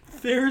like,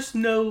 there's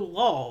no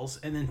laws,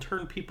 and then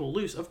turn people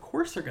loose. Of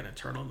course they're going to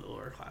turn on the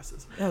lower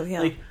classes. Oh, yeah.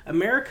 Like,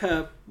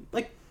 America,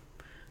 like,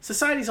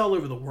 societies all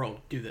over the world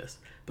do this.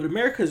 But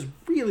America is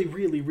really,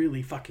 really,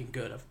 really fucking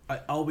good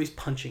at always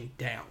punching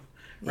down.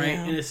 Right?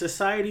 Yeah. In a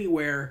society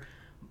where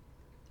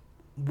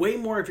way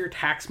more of your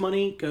tax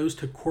money goes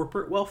to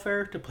corporate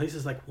welfare, to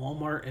places like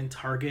Walmart and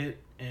Target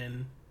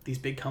and these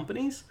big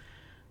companies,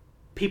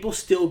 people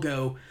still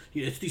go,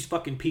 you know, it's these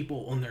fucking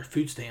people on their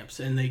food stamps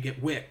and they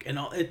get WIC and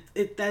all.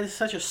 That is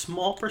such a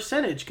small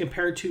percentage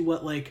compared to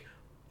what like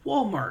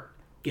Walmart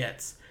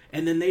gets,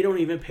 and then they don't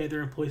even pay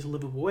their employees a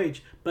livable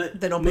wage.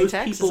 But they don't pay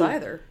taxes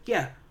either.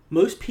 Yeah,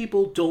 most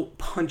people don't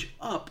punch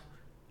up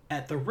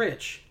at the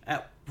rich,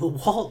 at the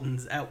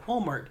Waltons, at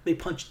Walmart. They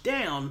punch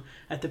down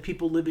at the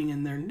people living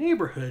in their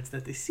neighborhoods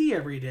that they see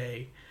every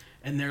day,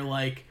 and they're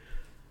like,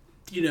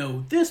 you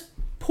know, this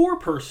poor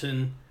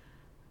person,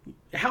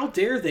 how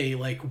dare they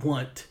like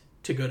want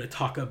to go to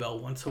Taco Bell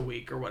once a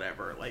week or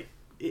whatever. Like,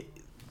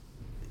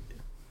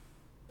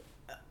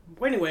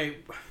 anyway,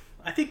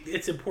 I think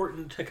it's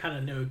important to kind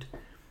of note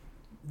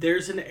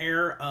there's an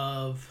air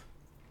of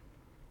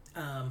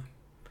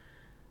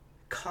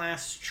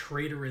class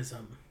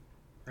traitorism,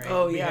 right?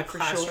 Oh, we yeah, have for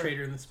class sure.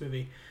 traitor in this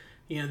movie.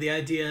 You know, the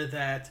idea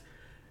that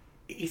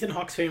Ethan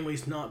Hawke's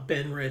family's not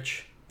been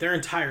rich their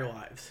entire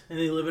lives, and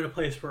they live in a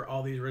place where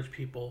all these rich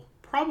people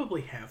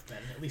probably have been,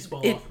 at least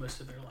well off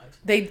most of their lives.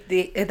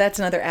 That's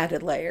another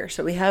added layer.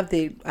 So we have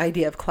the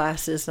idea of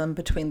classism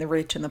between the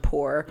rich and the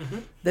poor,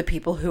 the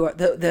people who are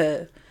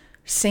the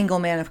single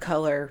man of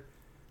color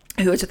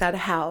who is without a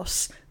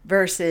house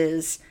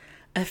versus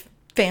a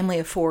family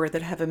of four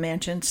that have a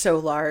mansion so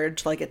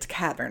large like it's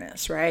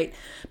cavernous, right?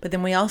 But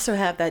then we also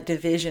have that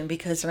division,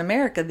 because in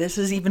America this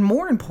is even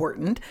more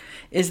important,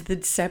 is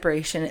the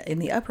separation in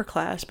the upper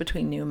class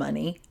between new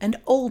money and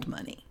old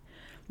money.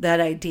 That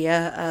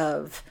idea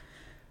of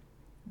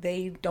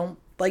they don't,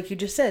 like you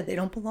just said, they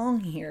don't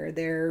belong here.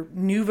 They're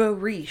nouveau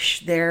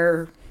riche.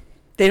 They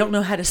don't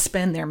know how to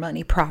spend their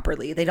money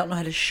properly. They don't know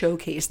how to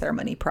showcase their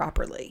money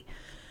properly.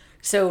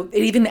 So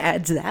it even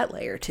adds that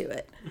layer to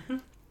it. Mm-hmm.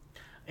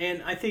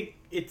 And I think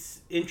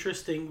it's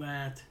interesting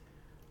that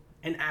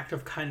an act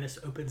of kindness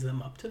opens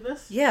them up to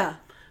this. Yeah.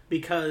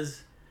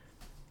 Because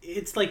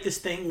it's like this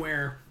thing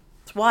where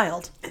it's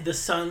wild. The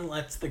son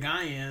lets the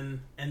guy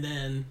in, and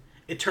then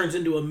it turns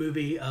into a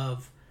movie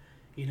of,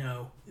 you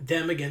know,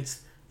 them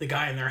against the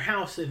guy in their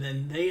house, and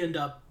then they end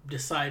up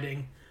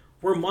deciding,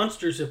 we're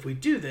monsters if we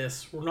do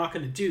this, we're not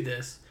going to do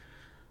this,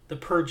 the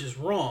purge is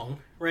wrong,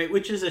 right?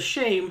 Which is a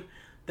shame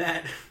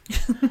that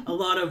a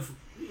lot of,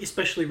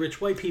 especially rich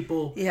white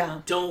people,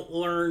 don't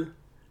learn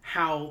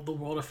how the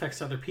world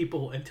affects other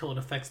people until it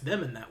affects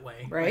them in that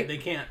way. Right. They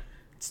can't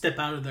step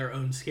out of their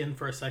own skin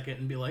for a second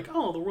and be like,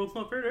 oh, the world's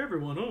not fair to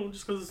everyone, oh,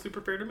 just because it's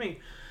super fair to me.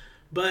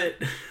 But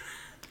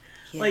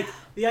like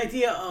the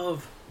idea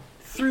of,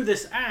 through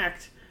this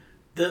act,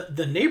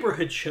 the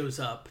neighborhood shows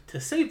up to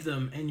save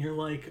them, and you're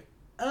like,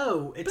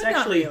 oh, it's but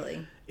actually not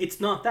really. It's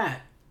not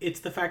that.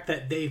 It's the fact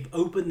that they've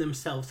opened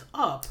themselves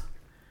up,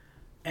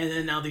 and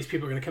then now these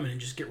people are going to come in and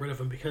just get rid of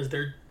them because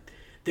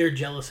they're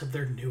jealous of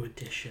their new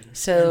addition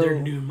and their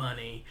new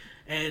money,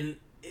 and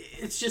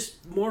it's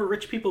just more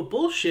rich people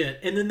bullshit.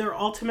 And then they're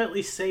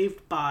ultimately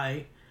saved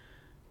by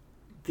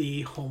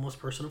the homeless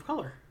person of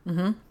color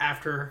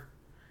after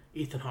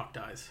Ethan Hawke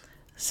dies.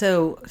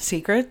 So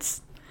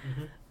Secrets,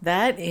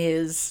 that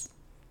is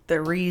the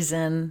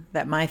reason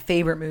that my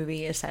favorite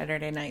movie is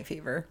Saturday Night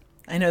Fever.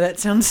 I know that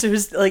sounds so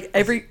like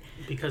every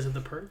because of the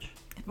purge.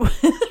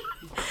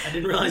 I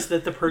didn't realize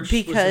that the purge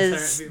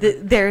because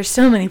there are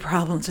so many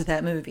problems with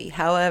that movie.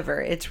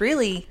 However, it's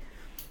really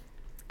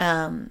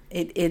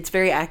it's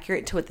very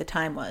accurate to what the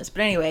time was.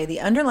 But anyway, the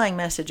underlying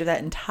message of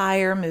that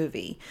entire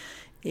movie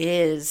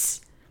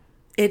is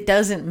it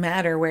doesn't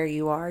matter where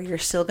you are, you're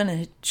still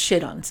going to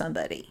shit on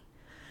somebody.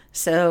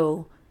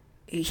 So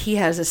he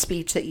has a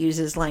speech that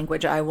uses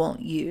language I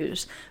won't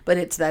use, but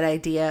it's that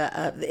idea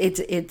of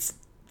it's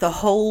the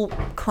whole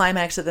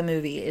climax of the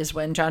movie is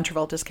when John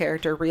Travolta's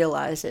character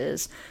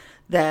realizes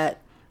that,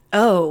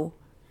 oh,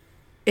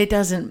 it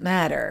doesn't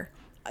matter.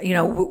 You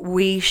know,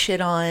 we shit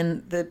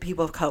on the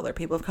people of color.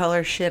 People of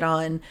color shit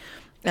on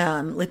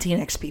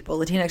Latinx people.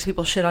 Latinx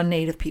people shit on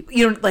Native people.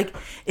 You know, like,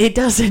 it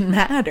doesn't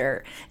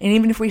matter. And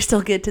even if we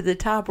still get to the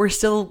top, we're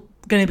still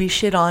going to be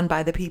shit on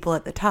by the people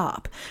at the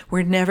top.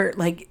 We're never,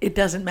 like, it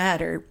doesn't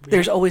matter. Yeah.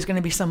 There's always going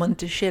to be someone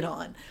to shit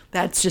on.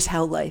 That's just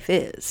how life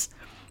is.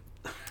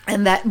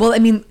 And that, well, I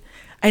mean,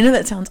 I know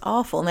that sounds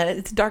awful and that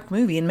it's a dark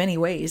movie in many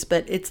ways,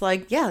 but it's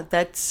like, yeah,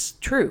 that's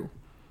true.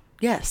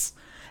 Yes.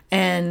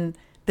 And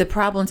the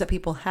problems that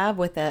people have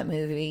with that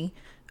movie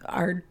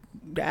are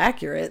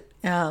accurate.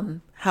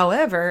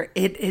 However,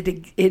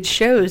 it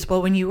shows,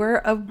 well, when you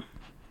were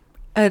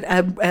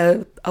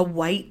a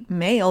white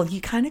male,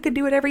 you kind of could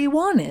do whatever you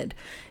wanted.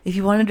 If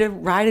you wanted to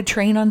ride a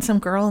train on some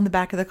girl in the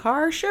back of the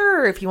car,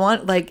 sure. If you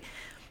want, like,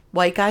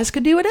 white guys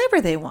could do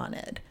whatever they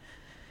wanted.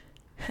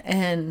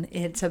 And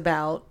it's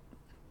about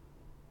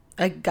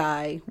a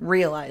guy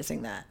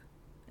realizing that.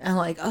 And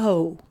like,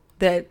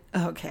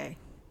 okay.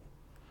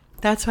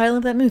 That's why I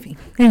love that movie.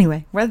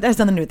 Anyway, that has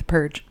nothing to do with The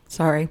Purge.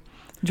 Sorry.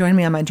 Join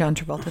me on my John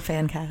Travolta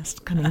fan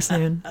cast coming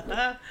soon.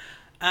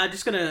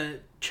 Just going to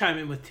chime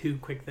in with 2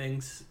 quick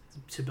things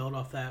to build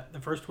off that. The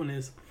first one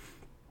is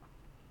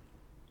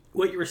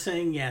what you were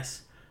saying,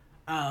 yes.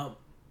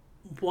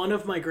 One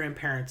of my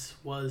grandparents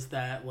was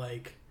that,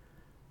 like,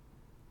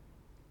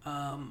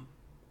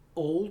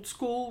 old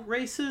school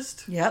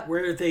racist. Yep.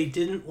 Where they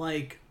didn't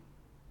like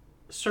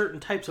certain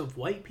types of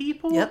white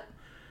people. Yep.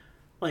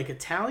 Like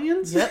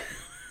Italians. Yep.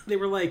 They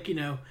were like, you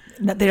know.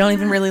 They don't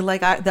even really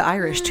like the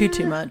Irish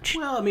too much.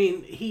 Well, I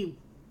mean,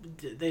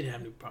 they didn't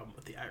have no problem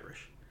with the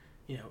Irish.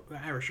 You know,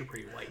 the Irish are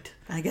pretty white.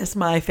 I guess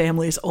my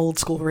family's old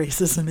school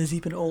racism is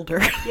even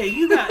older. Yeah,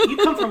 you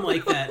come from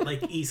like that,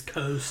 like East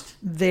Coast.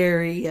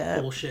 Very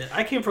bullshit.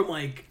 I came from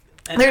like.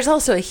 There's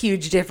also a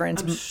huge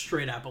difference. I'm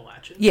straight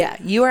Appalachian. Yeah,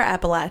 you are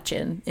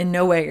Appalachian. In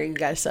no way are you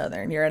guys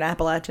Southern. You're an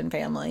Appalachian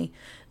family.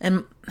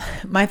 And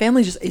my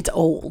family it's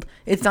old.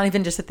 It's not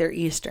even just that they're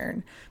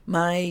Eastern.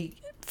 My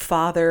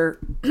father,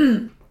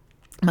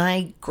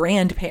 my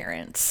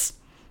grandparents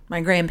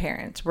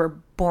were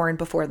born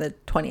before the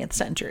 20th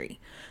century.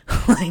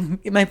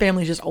 Like, my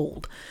family's just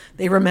old.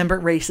 They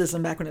remember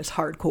racism back when it was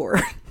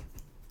hardcore.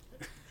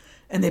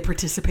 And they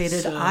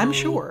participated, So, I'm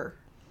sure.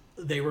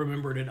 They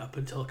remembered it up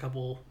until a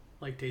couple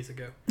days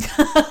ago.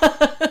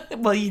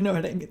 Well, you know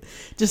what I mean.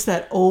 Just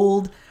that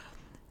old.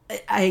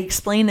 I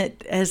explain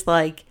it as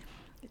like,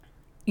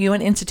 you know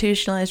what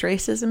institutionalized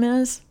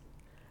racism is?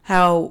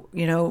 How,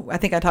 you know, I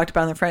think I talked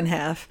about in the front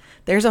half.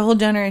 There's a whole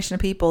generation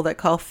of people that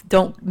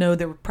don't know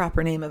the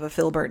proper name of a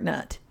filbert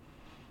nut.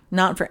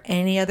 Not for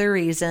any other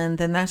reason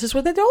than that's just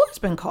what they've always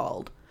been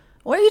called.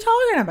 What are you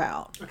talking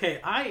about?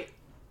 Okay, I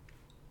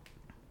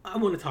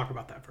want to talk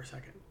about that for a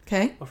second.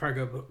 Okay. Before I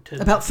go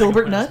to about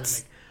filbert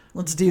nuts.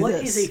 Let's do this. What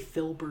is a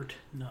filbert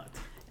nut?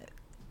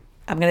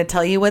 I'm going to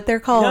tell you what they're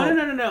called.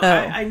 No. Oh.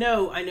 I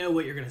know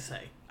what you're going to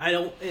say. I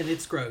don't, and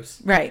it's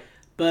gross. Right.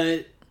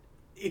 But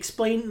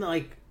explain,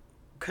 like,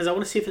 because I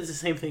want to see if it's the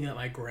same thing that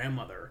my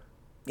grandmother.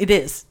 It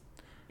is.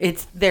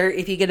 It's there.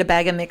 If you get a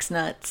bag of mixed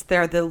nuts,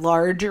 they're the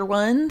larger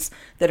ones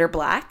that are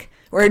black.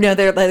 Or no,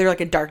 they're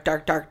like a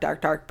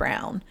dark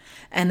brown.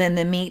 And then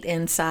the meat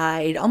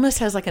inside almost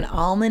has like an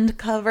almond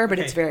cover, but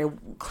it's very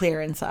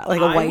clear inside,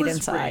 like a white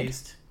inside.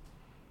 Raised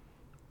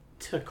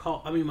to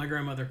call, I mean, my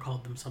grandmother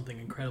called them something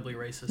incredibly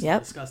racist Yep.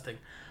 and disgusting.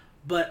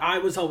 But I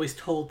was always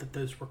told that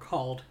those were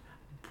called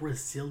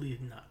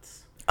Brazilian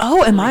nuts.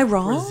 Oh, am I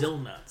wrong? Brazil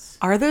nuts.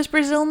 Are those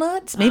Brazil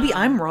nuts? Maybe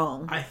I'm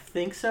wrong. I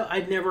think so.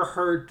 I'd never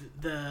heard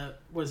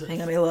was it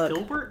Hang on, let me look.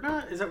 filbert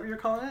nut? Is that what you're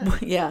calling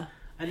it? Yeah.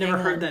 I'd never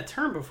heard that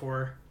term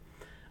before.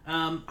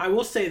 I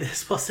will say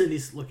this while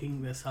Cindy's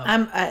looking this up.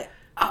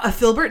 A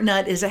filbert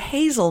nut is a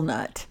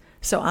hazelnut,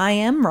 so I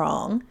am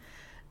wrong.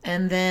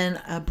 And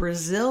then a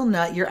Brazil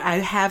nut, I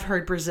have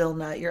heard Brazil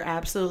nut. You're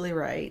absolutely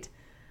right.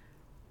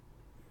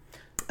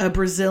 A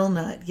Brazil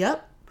nut.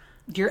 Yep.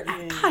 You're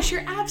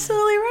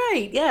absolutely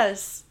right.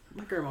 Yes.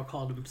 My grandma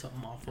called him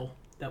something awful.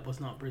 That was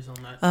not Brazil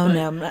nut. Oh,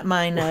 no.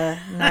 Mine,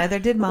 neither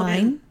did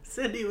mine. When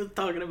Cindy was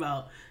talking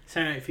about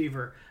Saturday Night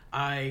Fever,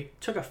 I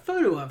took a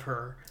photo of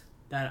her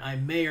that I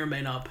may or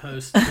may not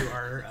post to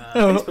our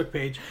Facebook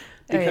page.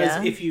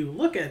 Because if you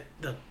look at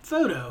the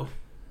photo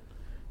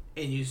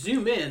and you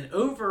zoom in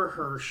over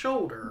her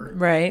shoulder...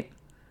 Right.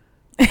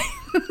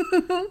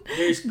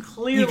 There's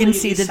clearly you can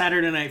see the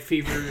Saturday Night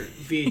Fever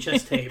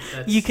VHS tape.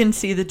 You can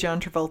see the John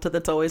Travolta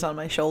that's always on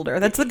my shoulder.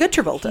 That's the good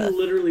Travolta. He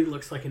literally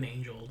looks like an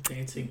angel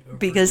dancing over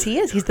because he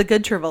is. He's the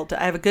good Travolta.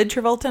 I have a good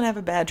Travolta and I have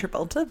a bad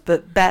Travolta.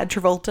 But bad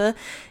Travolta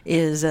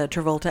is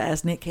Travolta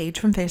as Nick Cage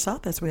from Face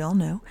Off, as we all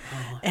know.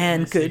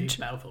 And good...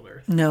 Battlefield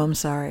Earth. No, I'm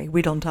sorry.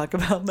 We don't talk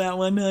about that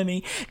one,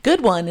 honey.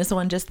 Good one is the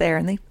one just there.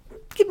 And they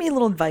give me a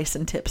little advice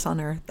and tips on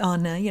Earth,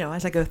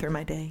 as I go through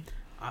my day.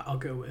 I'll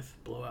go with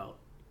Blowout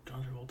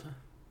John Travolta.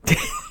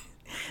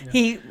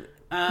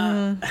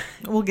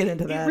 We'll get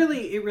into that.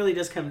 It really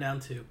does come down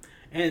to,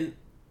 and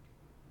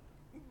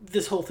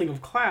this whole thing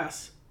of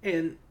class,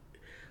 and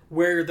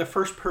where the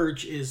first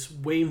Purge is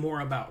way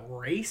more about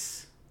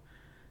race.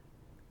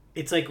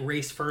 It's like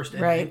race first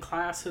and then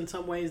class in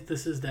some ways.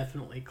 This is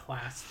definitely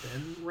class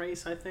then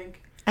race, I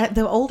think.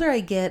 The older I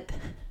get,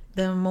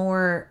 the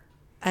more,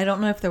 I don't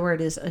know if the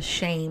word is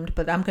ashamed,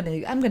 but I'm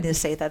gonna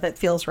say that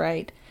feels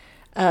right.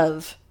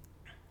 Of,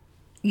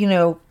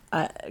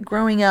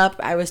 growing up,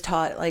 I was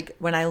taught, like,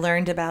 when I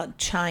learned about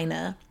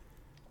China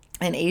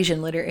and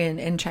Asian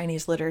in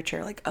Chinese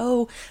literature, like,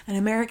 and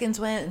Americans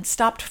went and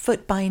stopped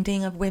foot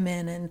binding of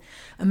women, and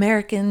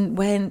American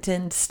went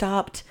and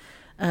stopped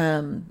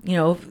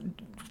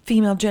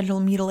female genital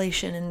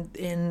mutilation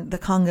in the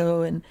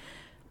Congo, and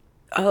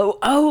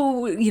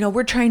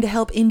we're trying to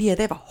help India.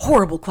 They have a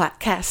horrible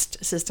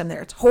caste system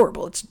there. It's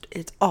horrible.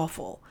 It's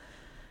awful.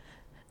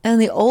 And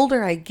the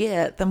older I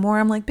get, the more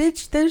I'm like,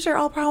 bitch, those are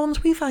all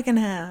problems we fucking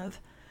have.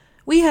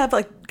 We have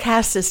a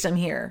caste system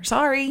here.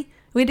 Sorry,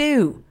 we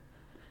do.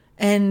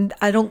 And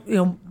I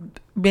don't,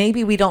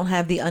 maybe we don't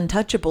have the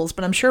untouchables,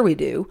 but I'm sure we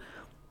do.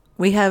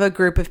 We have a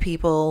group of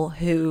people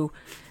who,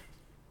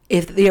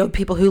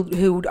 people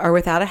who are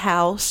without a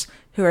house,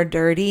 who are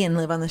dirty and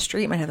live on the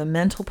street, might have a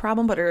mental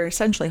problem, but are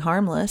essentially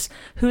harmless.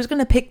 Who's going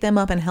to pick them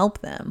up and help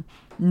them?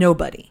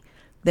 Nobody.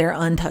 They're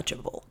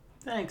untouchable.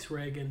 Thanks,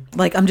 Reagan.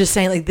 I'm just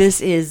saying,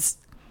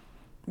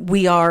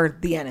 we are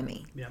the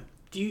enemy. Yeah.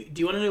 Do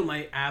you want to know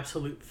my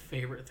absolute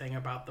favorite thing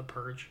about The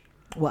Purge?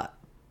 What?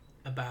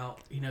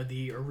 About,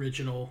 the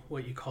original,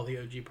 what you call the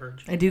OG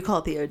Purge? I do call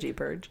it the OG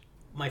Purge.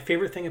 My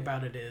favorite thing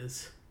about it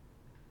is,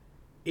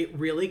 it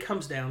really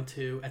comes down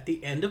to, at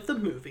the end of the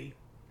movie,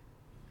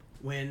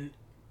 when,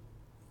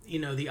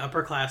 the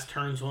upper class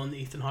turns on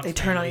Ethan Hawke's They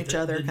turn on each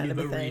other, kind of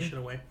a thing.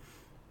 Away.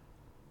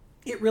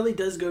 It really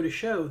does go to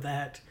show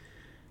that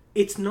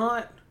it's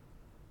not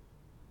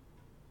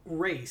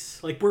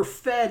race. We're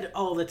fed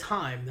all the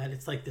time that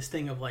it's this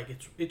thing of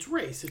it's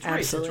race, it's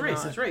race, it's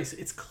race, it's race.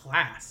 It's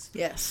class.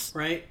 Yes.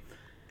 Right?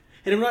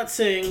 And I'm not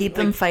saying keep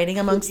them fighting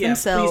amongst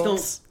themselves.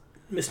 Please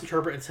don't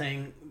misinterpret and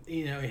saying,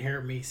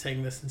 hear me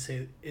saying this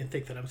and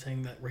think that I'm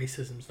saying that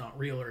racism's not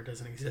real or it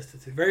doesn't exist.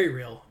 It's very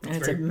real.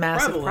 It's a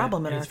massive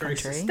problem in our country.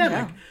 Very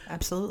systemic. Yeah,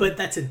 absolutely. But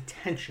that's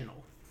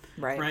intentional.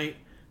 Right. Right?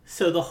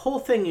 So the whole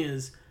thing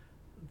is,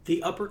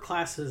 the upper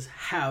classes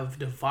have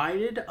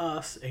divided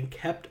us and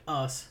kept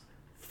us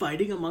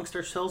fighting amongst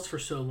ourselves for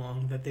so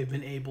long that they've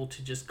been able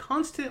to just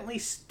constantly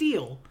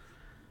steal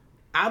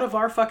out of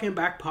our fucking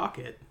back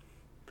pocket.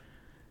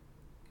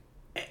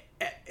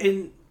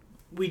 And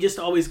we just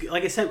always,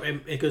 like I said,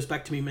 it goes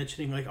back to me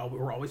mentioning,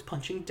 we're always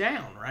punching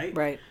down, right?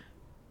 Right.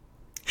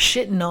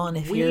 Shitting on,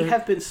 if we you're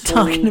have been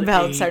talking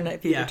about certain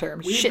future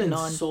terms. We've Shitting been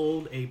on.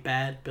 sold a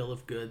bad bill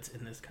of goods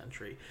in this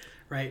country,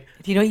 right?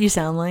 Do you know what you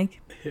sound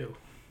like? Who?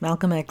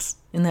 Malcolm X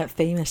in that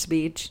famous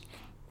speech.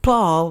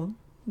 Paul,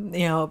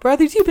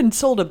 brothers, you've been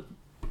sold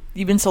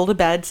a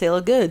bad sale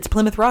of goods.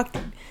 Plymouth Rock,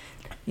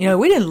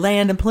 we didn't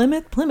land in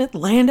Plymouth. Plymouth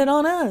landed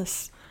on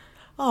us.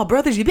 Oh,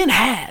 brothers, you've been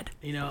had.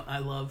 I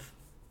love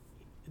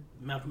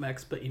Malcolm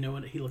X, but you know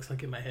what he looks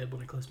like in my head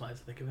when I close my eyes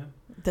and think of him?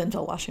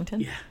 Denzel Washington.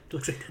 Yeah, he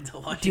looks like Denzel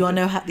Washington. Do you want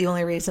to know the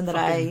only reason that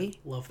I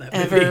love that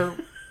movie?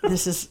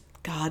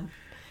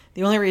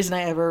 The only reason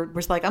I ever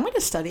was I'm going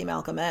to study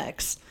Malcolm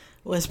X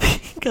was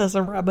because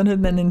of Robin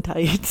Hood Men in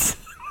Tights.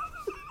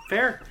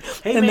 Fair.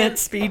 Hey, and man, that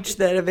speech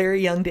that a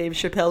very young Dave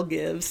Chappelle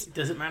gives. It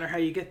doesn't matter how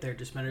you get there; it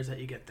just matters that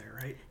you get there,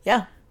 right?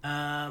 Yeah.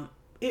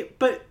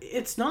 But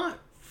it's not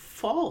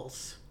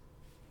false.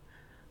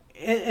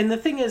 And the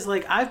thing is,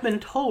 I've been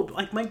told,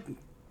 I don't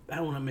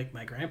want to make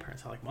my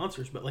grandparents sound like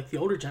monsters, but the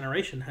older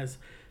generation has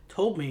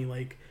told me,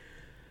 I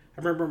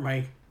remember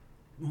my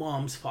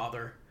mom's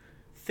father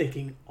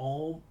thinking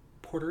all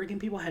Puerto Rican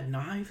people had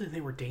knives and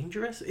they were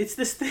dangerous. It's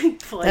this thing.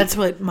 That's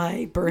what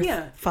my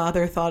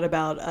father thought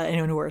about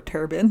anyone who wore a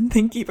turban.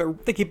 They keep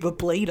a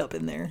blade up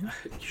in there.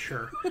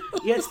 Sure.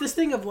 Yeah, it's this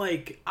thing of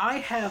I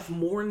have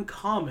more in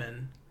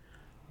common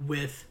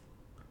with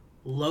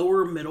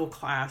lower middle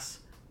class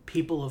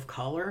people of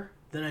color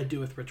than I do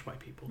with rich white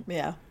people.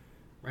 Yeah.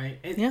 Right?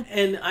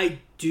 And I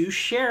do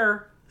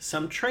share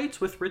some traits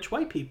with rich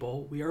white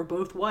people. We are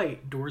both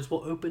white. Doors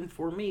will open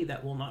for me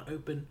that will not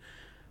open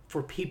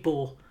for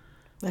people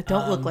that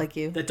don't look like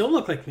you. That don't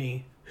look like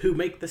me, who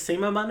make the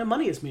same amount of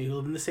money as me, who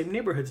live in the same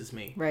neighborhoods as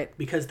me. Right.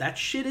 Because that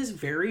shit is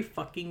very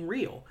fucking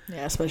real.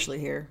 Yeah, especially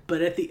here.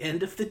 But at the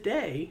end of the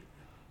day,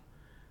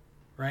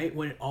 right,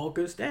 when it all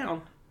goes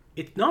down,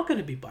 it's not going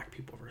to be black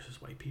people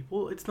versus white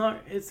people. It's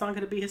not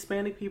going to be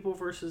Hispanic people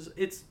versus...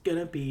 It's going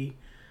to be...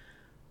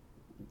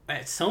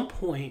 At some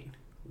point,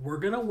 we're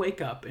going to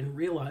wake up and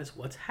realize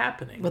what's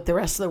happening. What the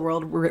rest of the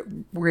world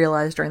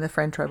realized during the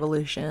French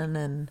Revolution,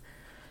 and...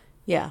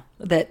 Yeah,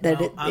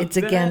 it's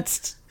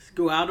against...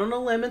 Go out on a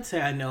limb and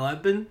say, I know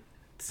I've been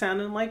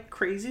sounding like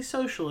crazy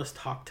socialist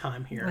talk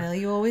time here. Well,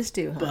 you always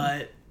do, huh?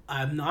 But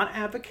I'm not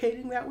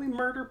advocating that we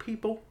murder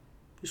people.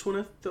 Just want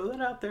to throw that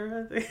out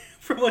there.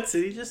 From what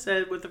Cindy just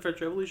said with the French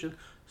Revolution,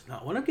 it's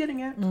not what I'm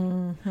getting at.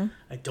 Mm-hmm.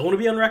 I don't want to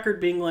be on record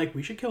being like,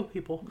 we should kill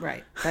people.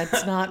 Right.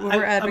 That's not what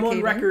we're advocating. I'm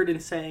on record in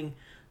saying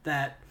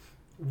that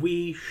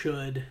we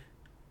should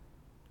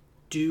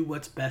do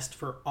what's best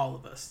for all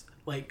of us.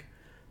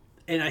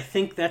 And I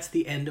think that's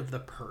the end of the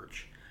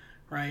purge,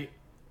 right?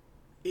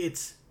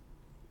 It's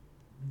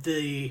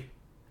the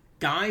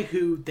guy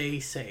who they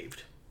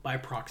saved by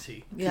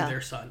proxy to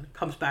their son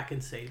comes back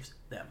and saves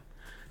them.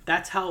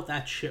 That's how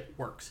that shit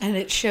works. And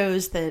it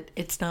shows that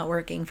it's not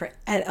working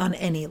on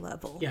any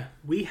level. Yeah,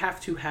 we have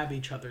to have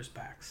each other's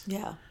backs.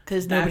 Yeah,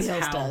 because nobody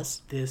else how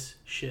does. This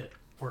shit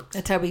works.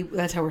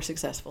 That's how we're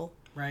successful.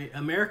 Right,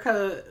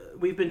 America.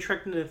 We've been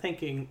tricked into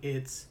thinking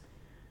it's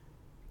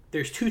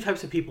there's two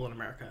types of people in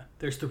America.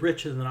 There's the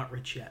rich and the not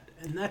rich yet.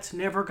 And that's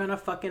never gonna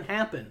fucking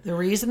happen. The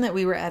reason that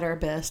we were at our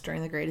best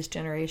during the Greatest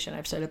Generation,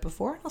 I've said it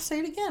before, and I'll say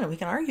it again, and we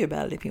can argue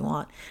about it if you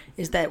want,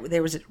 is that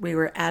we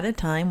were at a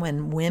time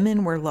when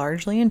women were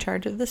largely in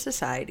charge of the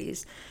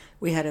societies.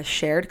 We had a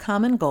shared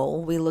common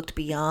goal. We looked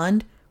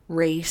beyond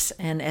race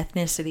and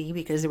ethnicity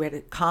because we had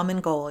a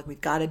common goal, like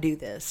we've got to do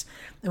this.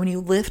 And when you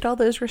lift all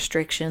those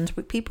restrictions,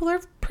 people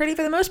are pretty,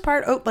 for the most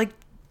part,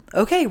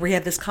 okay, we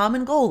have this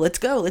common goal. Let's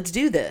go. Let's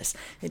do this.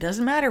 It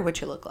doesn't matter what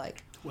you look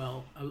like.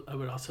 Well, I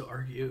would also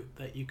argue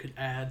that you could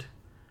add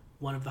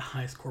one of the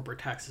highest corporate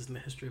taxes in the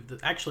history of the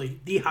highest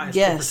corporate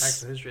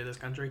tax in the history of this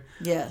country.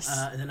 Yes.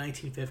 In the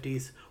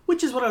 1950s,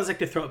 which is what I was like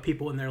to throw at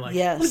people when they're like,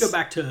 yes. Let me go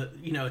back to,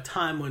 a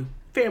time when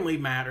family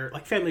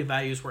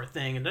values were a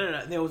thing, and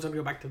they always want to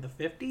go back to the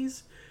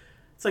 50s.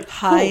 It's like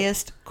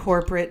highest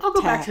corporate tax. I'll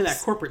go back to that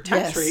corporate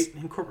tax rate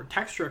and corporate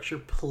tax structure,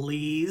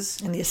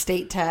 please. And the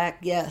estate tax,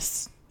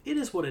 yes. It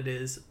is what it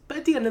is. But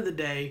at the end of the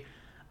day,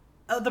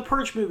 the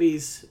Purge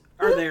movies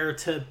are there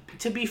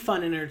to be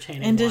fun and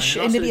entertaining. And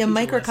to be a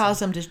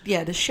microcosm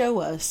to show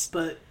us.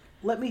 But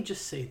let me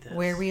just say this.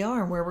 Where we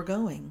are and where we're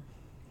going.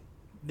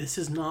 This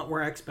is not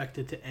where I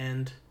expected to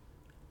end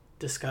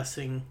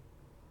discussing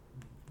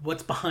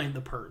what's behind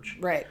the Purge.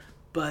 Right.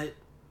 But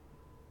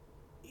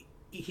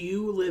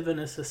you live in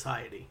a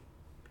society,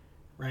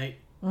 right?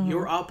 Mm-hmm.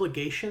 Your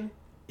obligation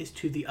is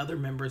to the other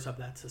members of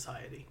that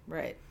society.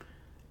 Right.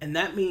 And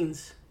that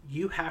means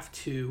you have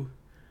to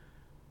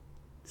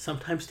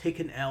sometimes take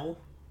an L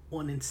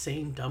on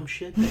insane dumb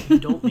shit that you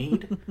don't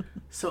need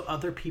so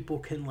other people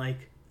can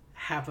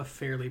have a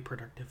fairly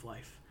productive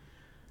life.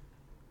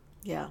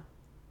 Yeah.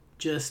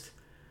 Just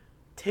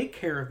take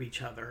care of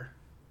each other.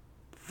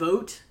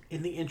 Vote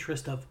in the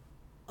interest of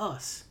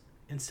us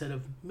instead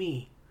of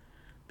me.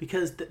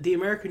 Because the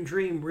American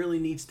dream really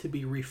needs to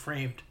be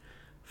reframed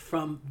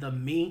from the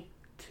me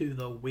to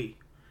the we.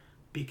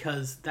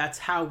 Because that's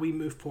how we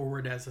move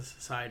forward as a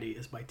society,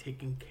 is by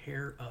taking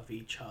care of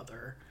each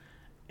other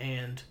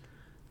and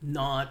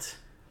not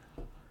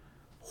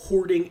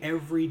hoarding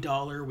every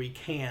dollar we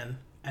can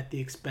at the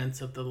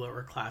expense of the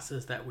lower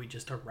classes that we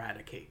just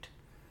eradicate.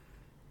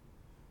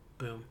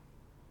 Boom.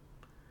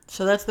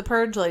 So that's the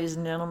Purge, ladies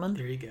and gentlemen.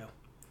 There you go.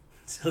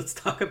 So let's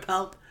talk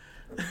about...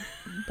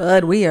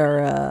 Bud, we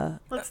are...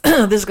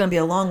 this is going to be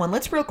a long one.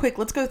 Let's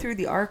go through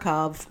the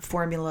Archive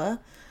formula.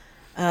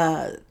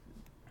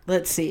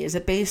 Let's see.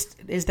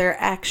 Is there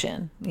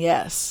action?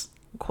 Yes.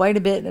 Quite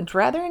a bit. And it's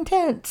rather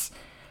intense.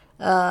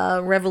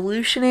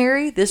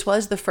 Revolutionary. This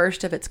was the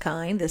first of its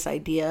kind. This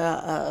idea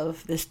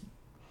of this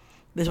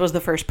was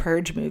the first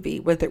Purge movie.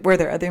 Were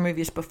there other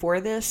movies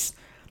before this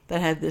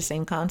that had the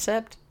same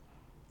concept?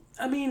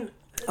 I mean...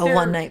 A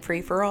one-night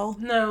free-for-all?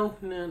 No,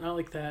 not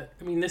like that.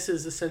 I mean, this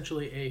is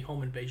essentially a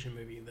home invasion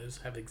movie. Those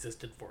have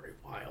existed for a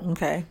while.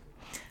 Okay.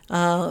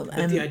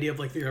 But the idea of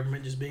the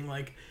government just being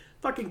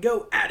fucking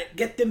go at it,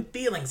 get them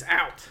feelings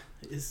out,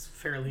 is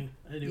fairly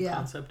a new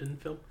concept in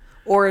film.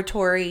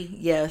 Oratory,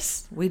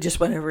 yes. We just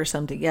went over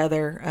some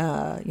together.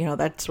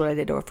 That's what I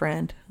did to a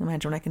friend.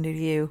 Imagine what I can do to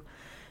you.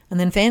 And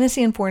then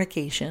fantasy and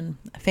fornication.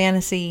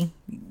 Fantasy,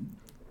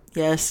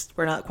 yes,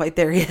 we're not quite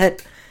there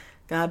yet.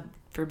 God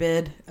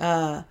forbid.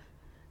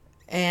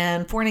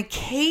 And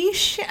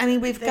fornication. I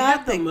mean, we've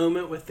got the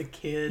moment with the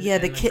kid. Yeah,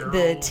 and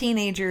the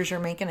teenagers are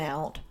making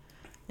out,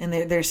 and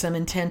there's some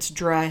intense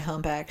dry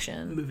hump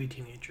action. Movie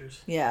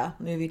teenagers. Yeah,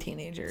 movie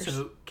teenagers.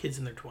 So kids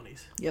in their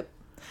 20s. Yep.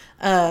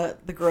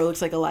 The girl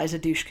looks like Eliza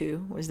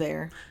Dushku was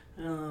there.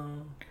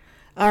 Oh.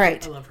 All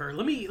right. I love her.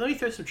 Let me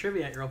throw some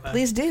trivia at your old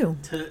Please do.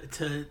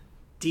 To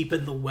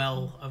deepen the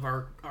well of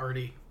our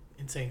already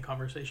insane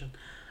conversation.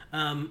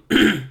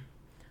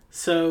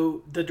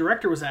 So the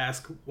director was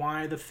asked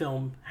why the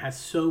film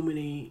has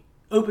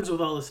opens with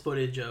all this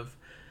footage of,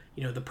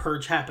 the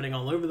Purge happening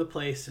all over the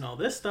place and all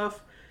this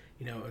stuff.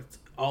 It's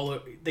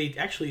they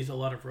actually use a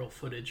lot of real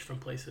footage from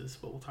places,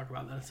 but we'll talk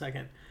about that in a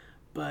second.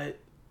 But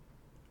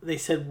they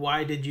said,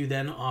 why did you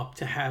then opt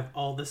to have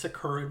all this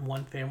occur in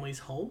one family's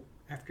home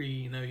after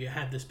you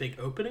had this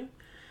big opening?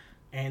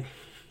 And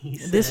he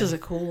said, this is a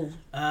cool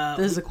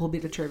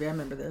bit of trivia. I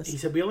remember this. He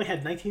said, we only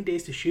had 19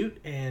 days to shoot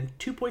and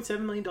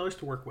 $2.7 million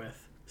to work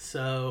with.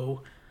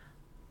 So,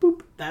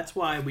 boop. That's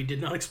why we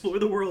did not explore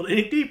the world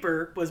any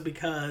deeper, was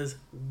because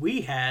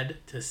we had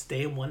to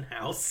stay in one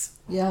house.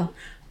 Yeah.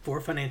 For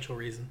a financial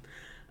reason.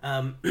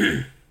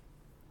 He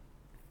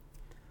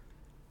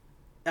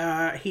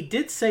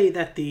did say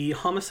that the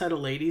homicidal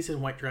ladies in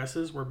white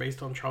dresses were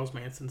based on Charles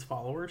Manson's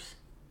followers.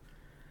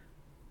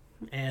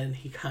 And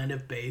he kind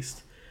of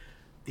based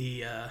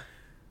the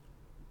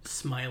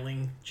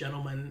smiling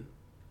gentleman,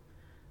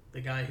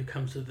 the guy who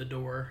comes to the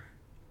door,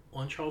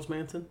 on Charles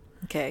Manson.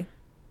 Okay.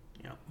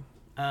 Yeah.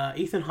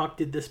 Ethan Hawke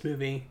did this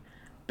movie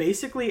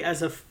basically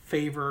as a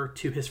favor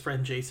to his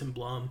friend Jason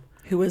Blum,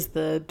 who was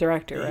the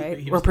director, right?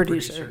 He or was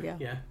producer, the producer,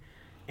 yeah.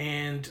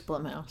 And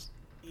Blumhouse.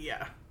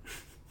 Yeah.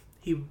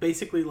 He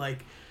basically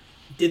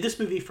did this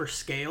movie for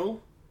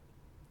scale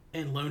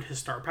and loaned his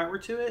star power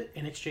to it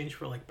in exchange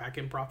for back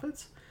end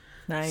profits.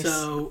 Nice.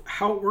 So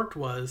how it worked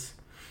was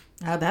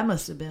That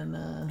must have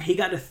been... he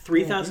got a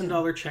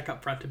 $3,000 check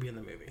up front to be in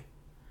the movie.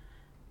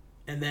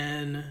 And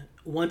then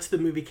once the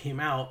movie came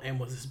out and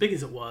was as big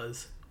as it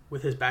was,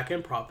 with his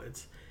back-end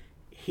profits,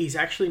 he's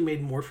actually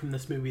made more from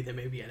this movie than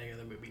maybe any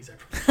other movies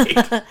ever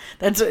made.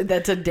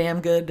 That's a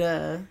damn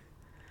good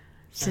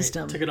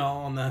system. Right, took it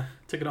all on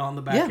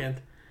the back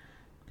end.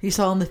 He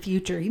saw in the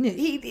future. He knew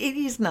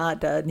he's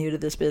not new to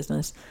this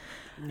business.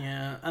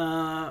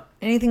 Yeah.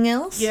 Anything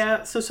else?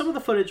 Yeah. So some of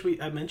the footage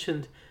I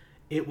mentioned,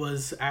 it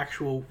was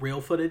actual real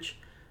footage.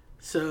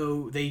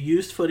 So they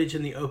used footage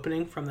in the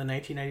opening from the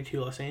 1992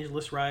 Los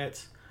Angeles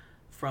riots.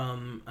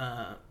 From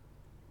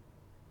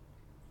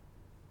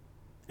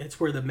it's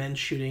where the men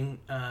shooting.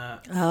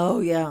 Oh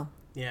yeah.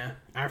 Yeah,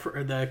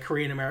 the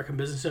Korean American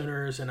business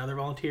owners and other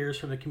volunteers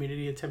from the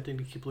community attempting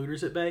to keep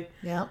looters at bay.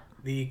 Yeah.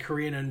 The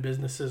Korean-owned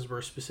businesses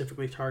were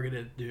specifically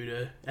targeted due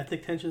to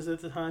ethnic tensions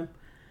at the time.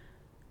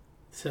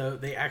 So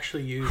they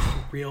actually used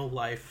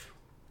real-life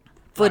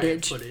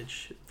footage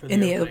for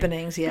the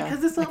openings, yeah.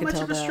 Because it's not much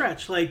of a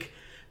stretch. Like,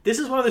 this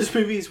is one of those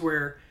movies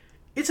where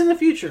it's in the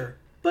future,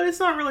 but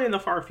it's not really in the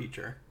far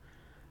future.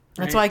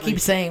 Right? That's why I keep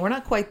saying we're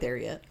not quite there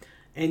yet.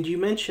 And you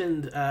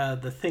mentioned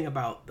the thing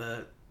about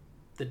the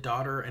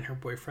daughter and her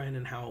boyfriend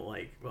and how,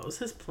 like, what was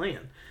his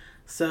plan?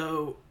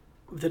 So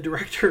the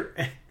director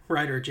and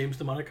writer, James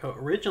DeMonaco,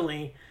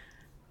 originally,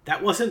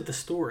 that wasn't the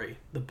story.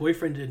 The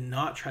boyfriend did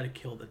not try to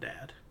kill the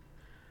dad.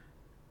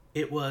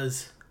 It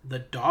was the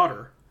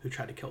daughter who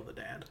tried to kill the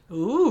dad.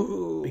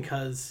 Ooh.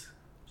 Because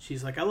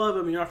she's like, I love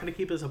him, you're not going to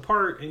keep us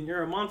apart, and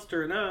you're a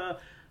monster, and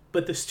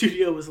But the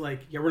studio was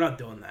like, yeah, we're not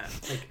doing that.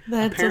 Like,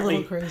 that's apparently, a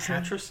little crazy.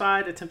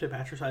 Attempted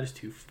patricide is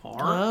too far.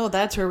 Oh,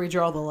 that's where we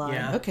draw the line.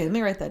 Yeah. Okay, let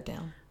me write that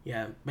down.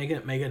 Yeah, make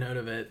a note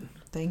of it.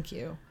 Thank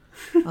you.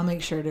 I'll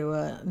make sure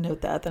to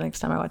note that the next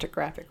time I watch a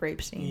graphic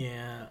rape scene.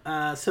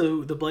 Yeah.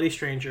 So the Bloody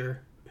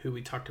Stranger, who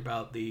we talked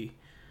about, the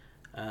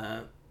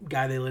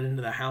guy they let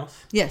into the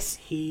house. Yes.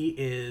 He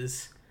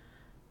is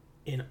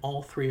in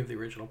all 3 of the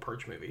original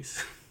Purge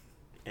movies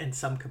in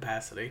some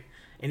capacity.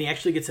 And he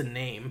actually gets a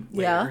name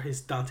later. Yeah.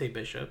 His Dante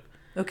Bishop.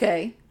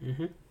 Okay.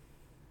 Mm-hmm.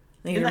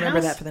 I need to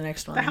remember that for the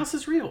next one. The house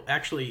is real.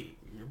 Actually,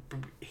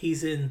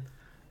 he's in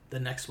the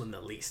next one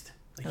the least.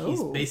 Like,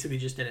 he's basically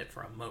just in it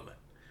for a moment.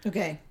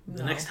 Okay.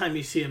 The next time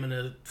you see him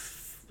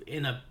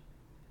in a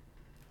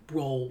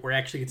role where he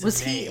actually gets was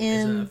his name he in,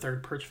 is in a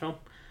third Purge film.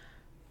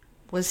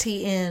 Was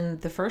he in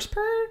the first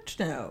Purge?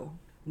 No.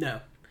 No.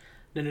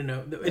 In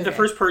the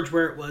first Purge,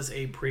 where it was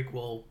a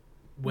prequel.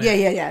 When,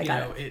 I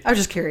got it. I was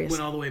just curious.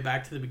 Went all the way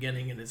back to the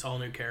beginning, and it's all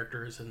new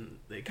characters, and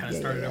they kind of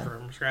started over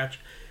from scratch.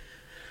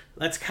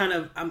 That's kind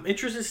of... I'm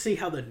interested to see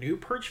how the new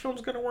Purge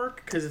film's going to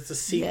work, because it's a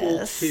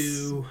sequel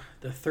to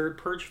the third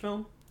Purge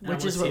film.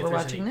 Which is what we're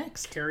watching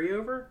next.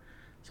 Carryover.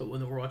 So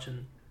when we're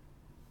watching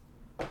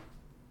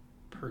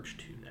Purge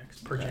 2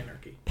 next. Purge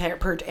Anarchy.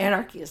 Purge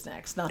Anarchy is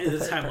next, not the third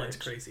Purge. The timeline's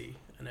crazy.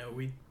 I know,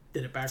 we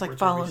did it backwards. It's like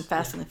following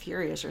Fast and the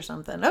Furious or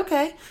something.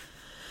 Okay.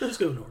 Let's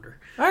go in order.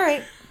 All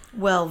right.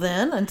 Well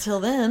then,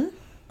 until then...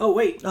 Oh,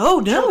 wait. Oh,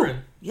 no.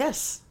 Children.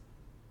 Yes.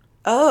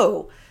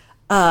 Oh.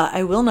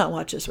 I will not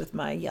watch this with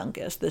my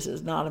youngest. This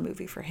is not a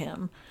movie for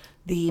him.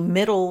 The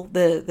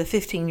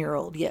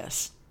 15-year-old,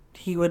 yes.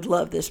 He would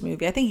love this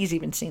movie. I think he's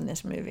even seen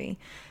this movie.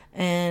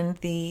 And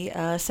the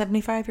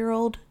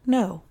 75-year-old,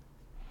 no.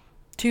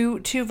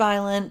 Too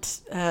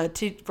violent,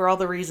 for all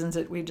the reasons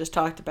that we just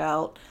talked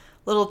about.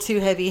 A little too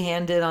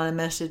heavy-handed on a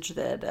message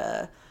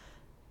that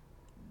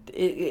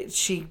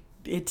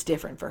it's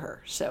different for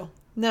her. So,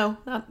 no,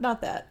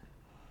 not that.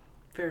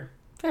 Fair.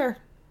 All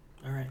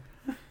right.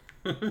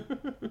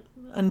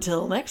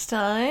 Until next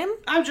time.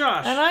 I'm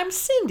Josh. And I'm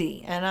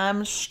Cindy. And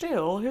I'm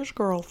still his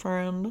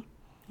girlfriend.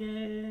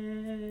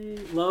 Yay.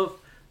 Love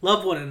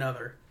one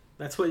another.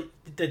 That's what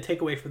the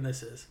takeaway from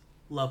this is.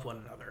 Love one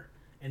another.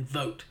 And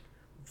vote.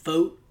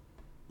 Vote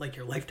like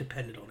your life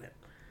depended on it.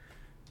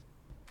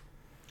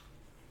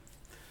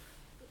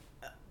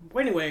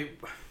 Anyway,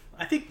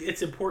 I think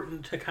it's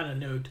important to kind of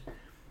note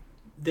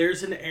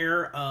there's an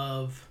air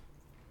of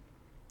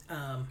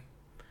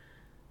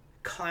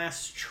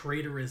class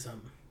traitorism,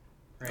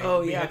 right?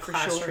 Oh, we yeah, have for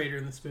class sure. traitor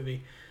in this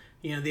movie.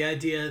 You know, the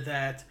idea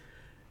that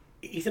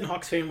Ethan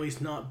Hawke's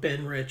family's not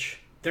been rich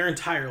their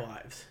entire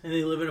lives, and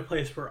they live in a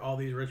place where all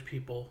these rich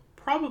people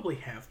probably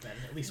have been,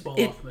 at least well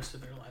off most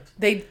of their lives.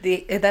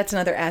 That's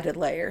another added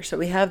layer. So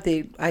we have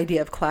the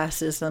idea of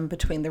classism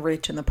between the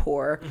rich and the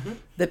poor,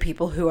 the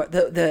people who are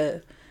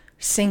the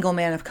single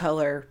man of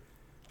color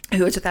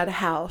who is without a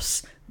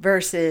house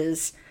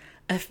versus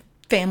a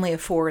family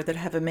of 4 that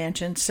have a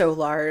mansion so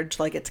large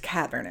like it's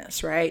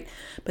cavernous, right?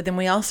 But then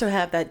we also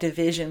have that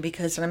division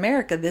because in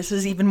America, this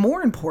is even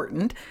more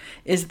important,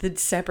 is the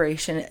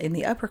separation in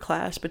the upper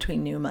class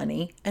between new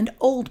money and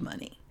old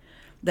money.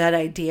 That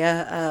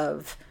idea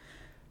of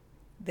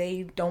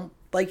they don't,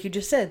 like you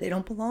just said, they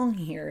don't belong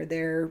here.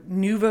 They're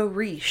nouveau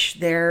riche.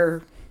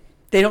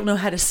 They don't know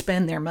how to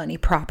spend their money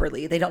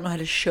properly. They don't know how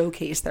to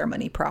showcase their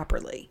money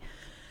properly.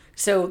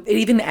 So it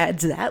even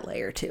adds that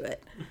layer to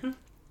it.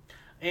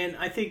 And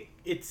I think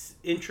it's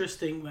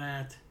interesting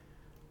that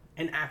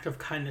an act of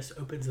kindness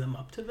opens them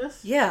up to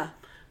this. Yeah.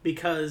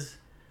 Because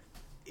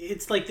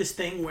it's like this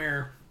thing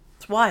where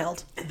it's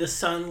wild. The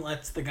son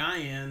lets the guy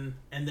in,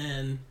 and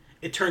then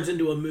it turns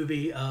into a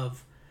movie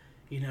of,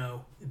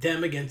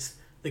 them against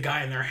the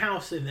guy in their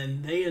house, and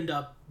then they end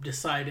up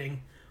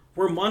deciding,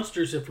 we're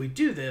monsters if we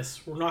do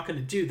this. We're not going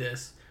to do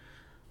this.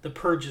 The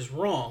purge is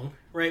wrong,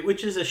 right?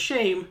 Which is a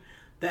shame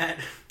that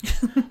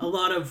a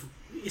lot of,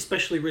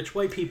 especially rich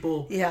white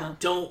people,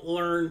 don't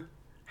learn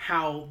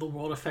how the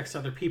world affects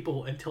other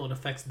people until it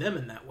affects them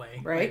in that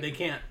way. Right. They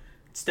can't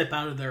step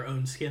out of their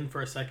own skin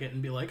for a second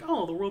and be like,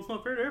 oh, the world's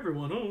not fair to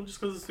everyone. Oh,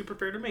 just because it's super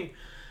fair to me.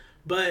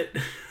 But,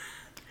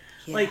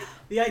 like,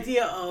 the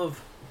idea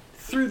of,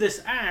 through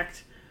this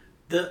act,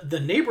 the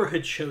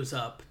neighborhood shows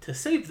up to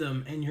save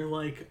them, and you're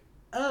like,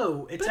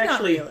 oh, it's but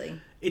actually... not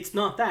really. It's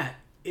not that.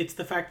 It's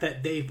the fact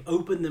that they've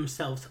opened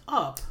themselves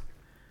up,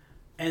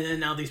 and then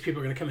now these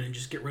people are going to come in and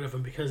just get rid of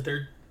them because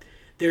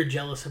they're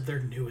jealous of their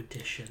new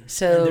addition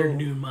and their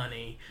new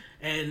money.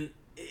 And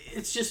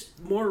it's just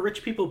more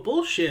rich people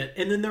bullshit,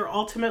 and then they're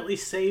ultimately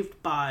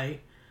saved by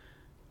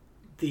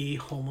the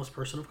homeless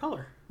person of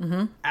color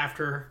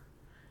after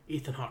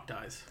Ethan Hawke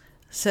dies.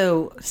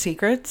 So,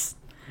 secrets?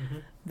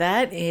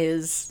 That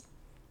is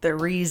the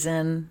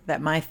reason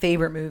that my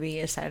favorite movie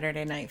is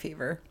Saturday Night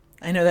Fever.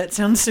 I know that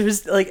sounds so,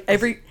 like,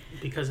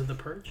 because of The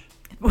Purge?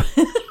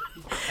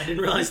 I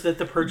didn't realize that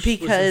The Purge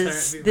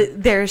because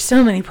there are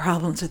so many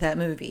problems with that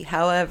movie.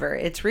 However,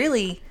 it's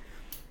really...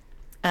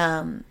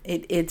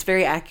 it's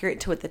very accurate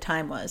to what the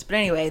time was. But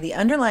anyway, the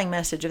underlying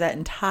message of that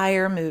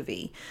entire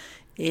movie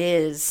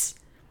is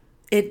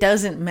it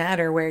doesn't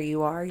matter where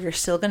you are, you're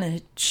still going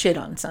to shit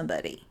on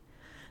somebody.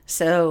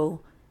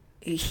 So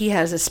he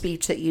has a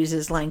speech that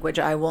uses language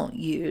I won't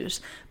use,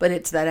 but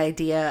it's that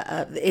idea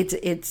of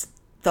it's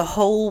the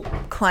whole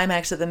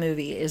climax of the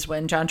movie is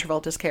when John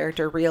Travolta's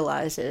character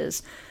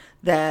realizes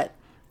that,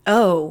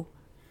 oh,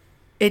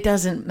 it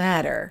doesn't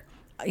matter.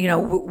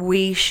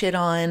 We shit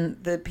on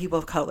the people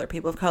of color.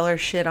 People of color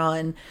shit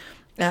on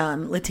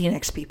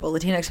Latinx people.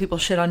 Latinx people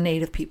shit on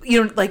Native people.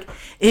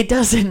 It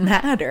doesn't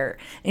matter.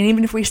 And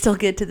even if we still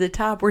get to the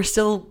top, we're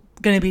still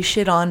going to be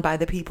shit on by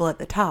the people at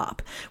the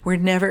top. We're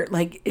never,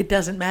 it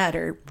doesn't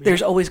matter. Yeah.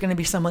 There's always going to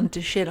be someone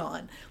to shit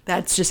on.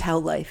 That's just how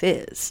life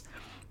is.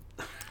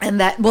 And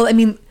that,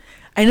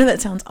 I know that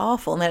sounds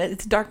awful and that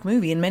it's a dark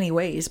movie in many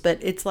ways, but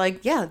it's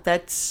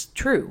that's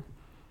true.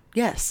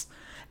 Yes.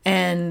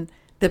 And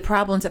the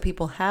problems that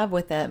people have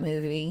with that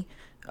movie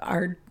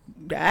are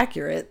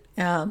accurate.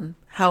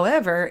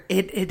 However,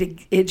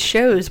 it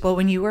shows, well,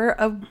 when you were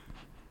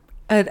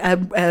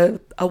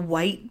a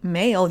white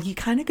male, you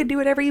kind of could do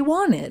whatever you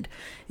wanted.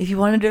 If you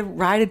wanted to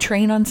ride a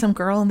train on some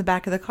girl in the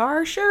back of the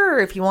car, sure.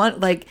 If you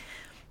want,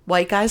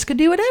 white guys could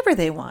do whatever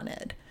they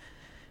wanted.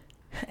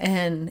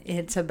 And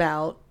it's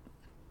about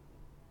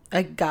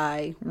a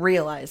guy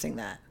realizing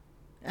that.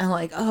 And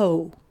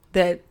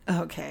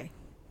okay.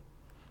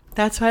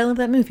 That's why I love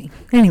that movie.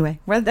 Anyway,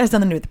 that's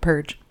nothing to do with The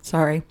Purge.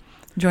 Sorry.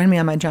 Join me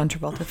on my John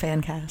Travolta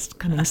fan cast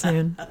coming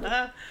soon.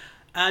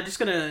 Just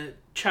going to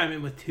chime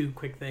in with two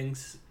quick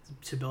things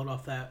to build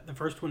off that. The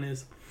first one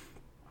is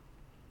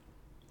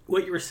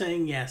what you were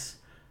saying, yes.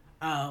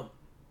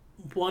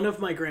 One of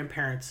my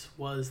grandparents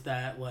was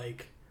that,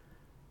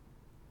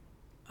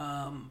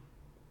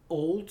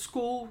 old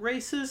school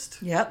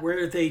racist. Yep.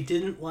 Where they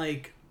didn't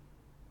like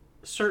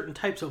certain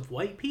types of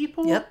white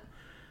people. Yep.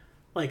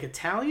 Like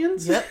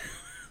Italians. Yep.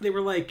 They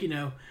were they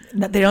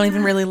don't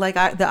even really like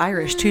the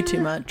Irish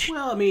too much.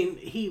 Well,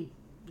 they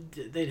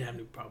didn't have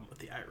no problem with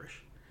the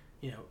Irish.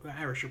 The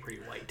Irish are pretty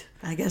white.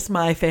 I guess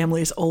my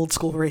family's old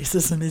school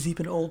racism is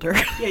even older.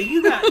 Yeah,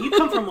 you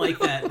come from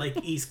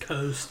that East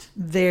Coast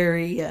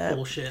very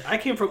bullshit. I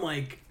came from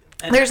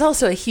there's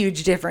also a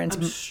huge difference.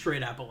 I'm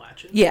straight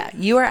Appalachian. Yeah,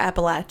 you are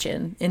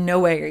Appalachian. In no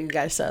way are you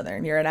guys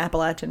Southern. You're an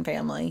Appalachian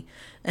family.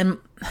 And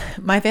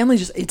my family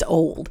it's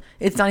old.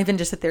 It's not even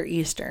just that they're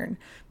Eastern.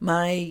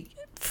 My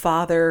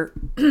father,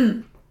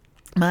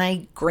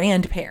 my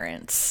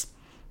grandparents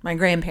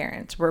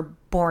were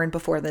born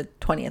before the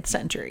 20th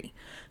century.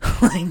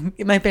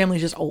 My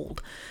family's just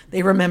old.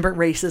 They remember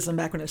racism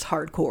back when it was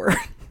hardcore.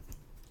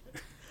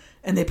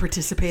 And they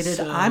participated,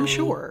 so I'm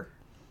sure.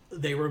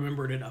 They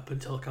remembered it up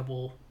until a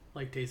couple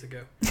days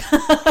ago.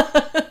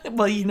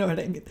 Well, you know what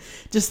I mean.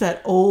 Just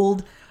that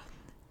old,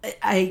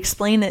 I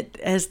explain it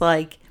as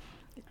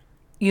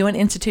you know what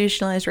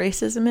institutionalized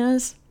racism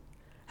is?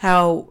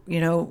 How,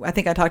 I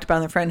think I talked about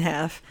in the front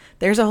half,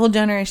 there's a whole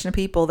generation of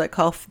people that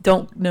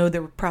don't know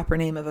the proper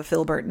name of a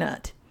filbert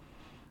nut.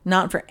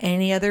 Not for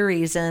any other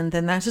reason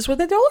than that's just what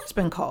they've always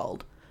been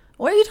called.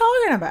 What are you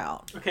talking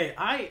about? Okay,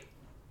 I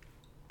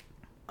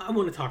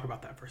want to talk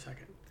about that for a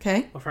second.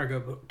 Okay. Before I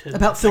go to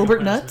about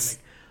filbert nuts?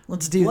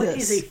 Let's do this. What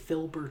is a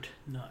filbert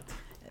nut?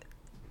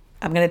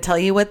 I'm going to tell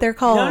you what they're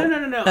called.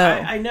 No. Oh.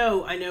 I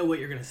know what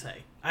you're going to say.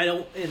 I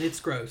don't, and it's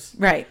gross.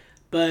 Right.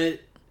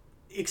 But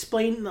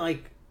explain,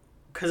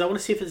 because I want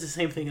to see if it's the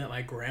same thing that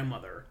my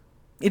grandmother.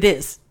 It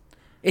is.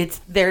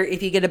 It's there.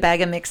 If you get a bag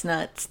of mixed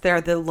nuts,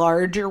 they're the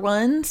larger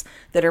ones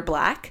that are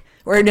black.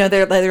 Or no,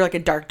 they're like a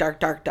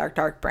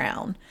dark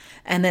brown.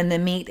 And then the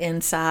meat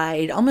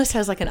inside almost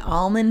has like an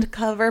almond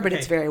cover, but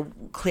it's very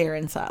clear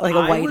inside, like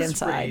a white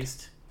inside.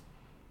 Raised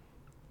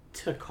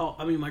to call,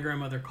 I mean, my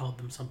grandmother called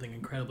them something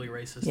incredibly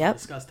racist Yep. and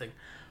disgusting.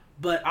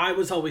 But I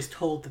was always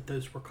told that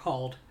those were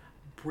called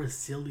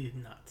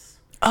Brazilian nuts.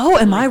 Oh,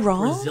 am I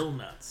wrong? Brazil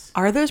nuts.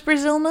 Are those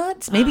Brazil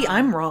nuts? Maybe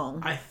I'm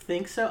wrong. I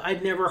think so.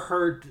 I'd never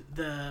heard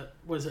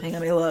was it Hang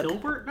on, let me look.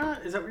 filbert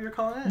nut? Is that what you're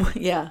calling it?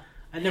 Yeah.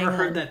 I'd never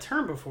heard that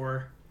term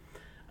before.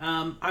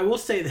 I will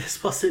say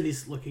this while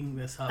Cindy's looking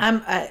this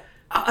up.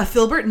 A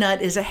filbert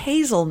nut is a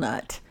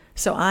hazelnut,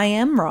 so I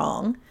am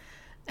wrong.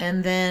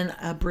 And then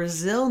a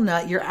Brazil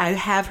nut. I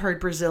have heard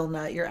Brazil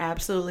nut. You're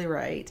absolutely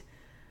right.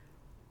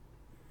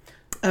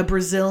 A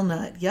Brazil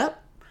nut. Yep.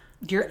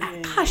 You're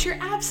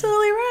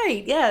absolutely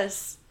right.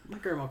 Yes. My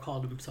grandma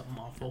called him something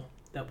awful.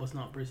 That was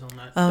not Brazil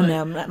nut. Oh,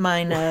 no,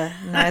 mine.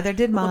 Neither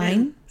did mine.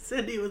 When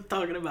Cindy was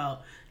talking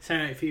about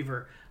Saturday Night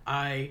Fever,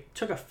 I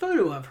took a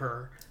photo of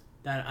her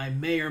that I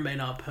may or may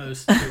not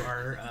post to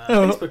our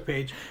Facebook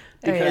page.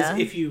 Because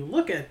if you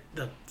look at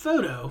the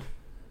photo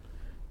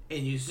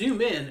and you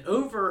zoom in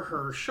over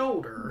her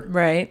shoulder,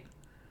 right,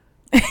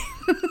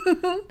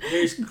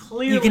 there's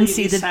clearly you can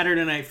see the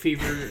Saturday Night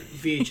Fever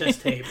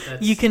VHS tape.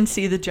 You can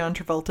see the John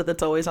Travolta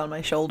that's always on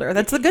my shoulder.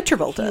 That's the good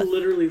Travolta. He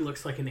literally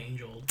looks like an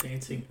angel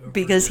dancing over.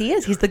 Because he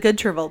is. He's the good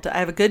Travolta. I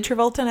have a good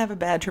Travolta and I have a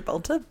bad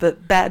Travolta.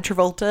 But bad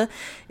Travolta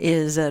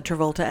is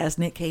Travolta as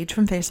Nick Cage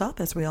from Face Off,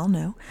 as we all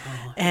know.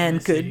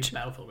 And good.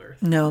 Battlefield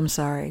Earth. No, I'm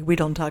sorry. We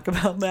don't talk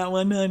about that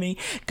one, honey.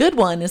 Good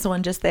one is the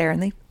one just there,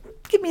 and they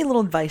give me a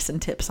little advice and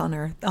tips on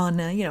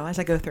as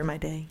I go through my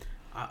day.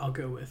 I'll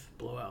go with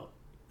Blowout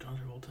John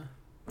Travolta.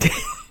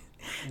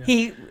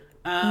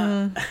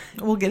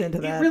 We'll get into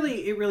that.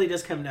 It really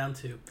does come down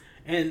to,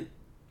 and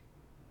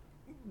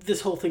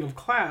this whole thing of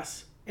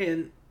class,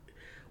 and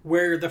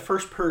where the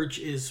first Purge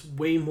is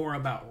way more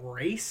about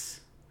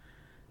race.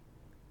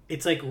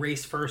 It's like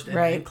race first and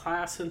then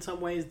class in some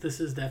ways. This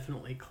is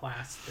definitely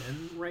class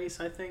then race,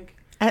 I think.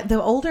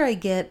 The older I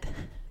get,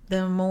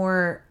 the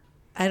more,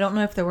 I don't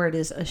know if the word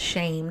is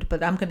ashamed,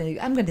 but I'm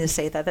gonna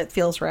say that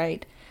feels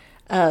right.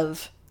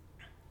 Of,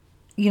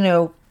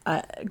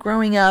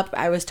 growing up,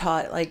 I was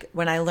taught, like,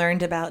 when I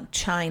learned about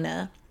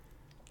China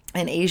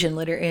and Asian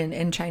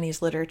in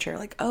Chinese literature,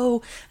 like,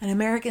 and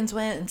Americans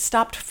went and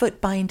stopped foot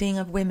binding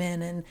of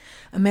women, and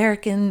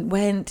American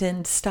went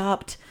and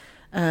stopped,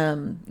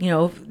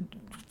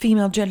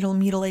 female genital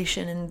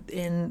mutilation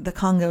in the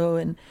Congo,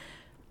 and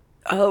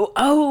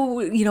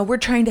we're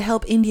trying to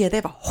help India. They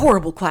have a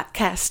horrible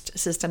caste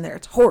system there.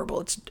 It's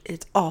horrible.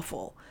 It's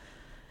awful.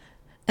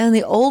 And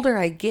the older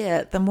I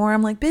get, the more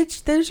I'm like,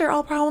 bitch, those are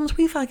all problems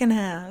we fucking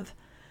have.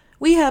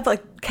 We have a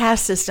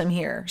caste system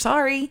here.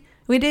 Sorry,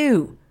 we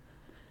do.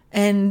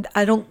 And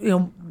I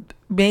don't,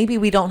 maybe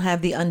we don't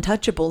have the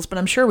untouchables, but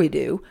I'm sure we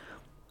do.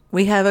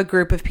 We have a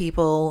group of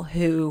people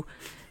who,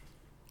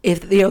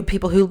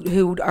 people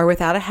who are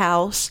without a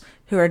house,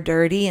 who are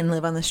dirty and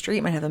live on the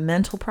street, might have a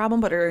mental problem,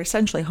 but are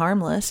essentially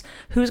harmless.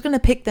 Who's going to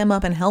pick them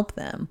up and help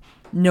them?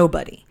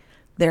 Nobody.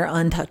 They're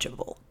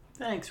untouchable.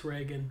 Thanks,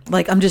 Reagan.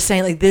 Like, I'm just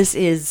saying, like,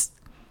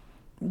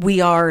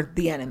 we are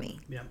the enemy.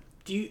 Yeah.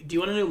 Do you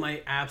want to know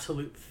my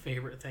absolute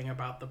favorite thing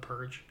about the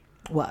Purge?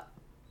 What?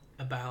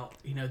 About,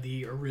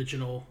 the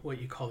original,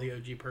 what you call the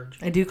OG Purge?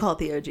 I do call it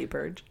the OG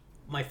Purge.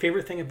 My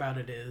favorite thing about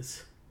it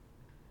is,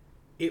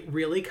 it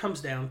really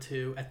comes down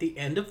to, at the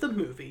end of the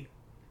movie,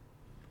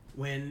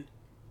 when,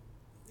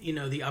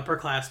 the upper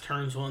class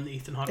turns on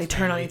Ethan Hawke's They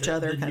turn on each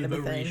other, kind of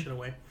a thing.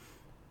 Away.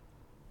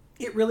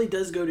 It really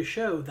does go to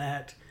show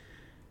that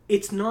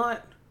it's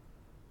not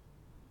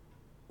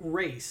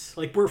race.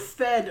 Like, we're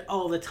fed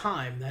all the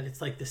time that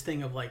it's like this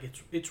thing of like,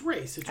 it's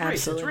race, it's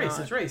Absolutely race, it's race,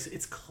 not. it's race.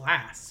 It's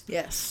class.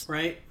 Yes.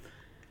 Right?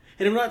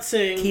 And I'm not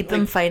saying... Keep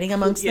them fighting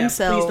amongst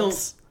themselves.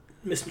 Please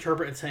don't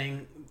misinterpret and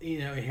saying,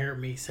 hear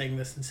me saying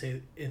this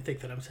and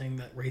think that I'm saying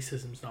that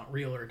racism is not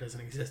real or it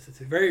doesn't exist. It's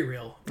very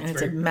real. It's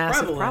very a massive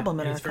prevalent, problem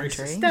in our it's very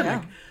country.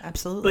 systemic. Yeah,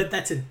 absolutely. But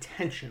that's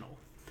intentional.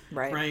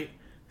 Right. Right?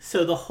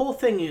 So the whole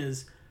thing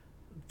is,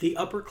 the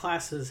upper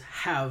classes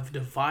have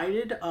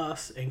divided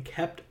us and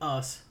kept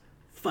us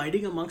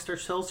fighting amongst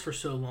ourselves for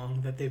so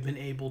long that they've been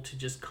able to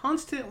just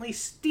constantly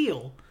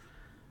steal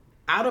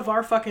out of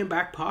our fucking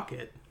back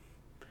pocket.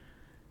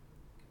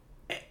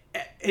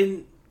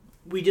 And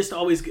we just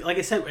always, like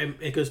I said,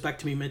 it goes back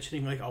to me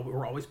mentioning, like,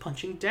 we're always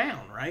punching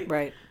down, right?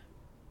 Right.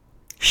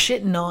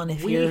 Shitting on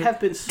if we you're have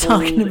been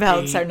talking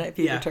about Saturday Night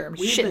Fever terms.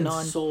 We've Shitting been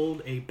on.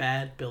 sold a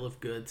bad bill of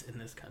goods in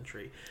this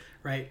country,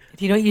 right?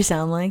 Do you know what you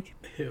sound like?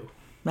 Who?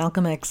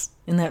 Malcolm X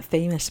in that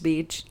famous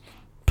speech.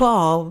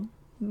 Paul,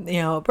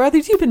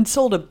 brothers, you've been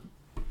sold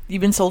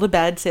a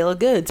bad sale of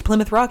goods.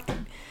 Plymouth Rock,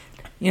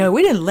 we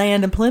didn't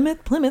land in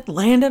Plymouth. Plymouth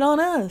landed on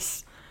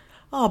us.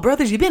 Oh,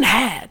 brothers, you've been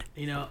had.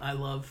 I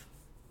love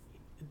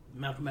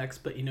Malcolm X,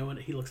 but you know what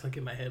he looks like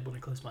in my head when I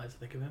close my eyes and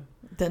think of him?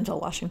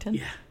 Denzel Washington.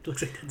 Yeah, he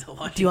looks like Denzel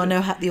Washington. Do you want to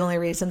know the only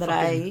reason that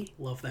I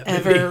love that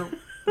movie?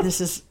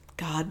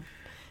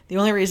 The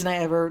only reason I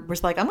ever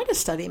was like, I'm going to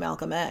study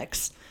Malcolm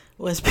X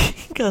was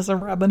because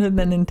of Robin Hood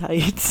Men in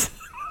Tights.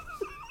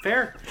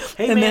 Fair.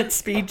 Hey, and man. that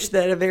speech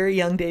that a very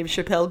young Dave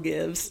Chappelle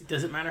gives. It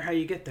doesn't matter how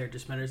you get there. It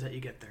just matters that you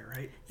get there,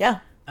 right?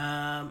 Yeah.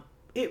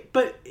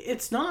 But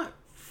it's not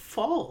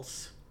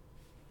false.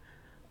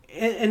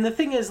 And the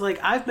thing is, like,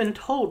 I've been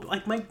told,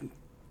 like,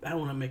 I don't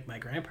want to make my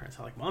grandparents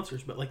sound like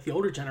monsters, but, like, the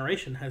older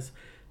generation has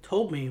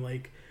told me,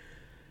 like,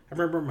 I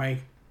remember my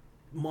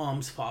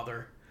mom's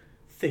father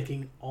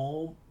thinking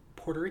all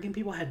Puerto Rican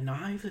people had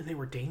knives and they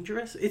were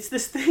dangerous. It's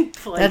this thing.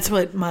 Like, that's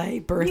what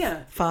my birth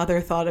father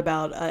thought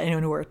about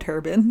anyone who wore a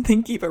turban.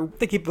 They keep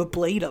a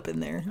blade up in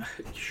there.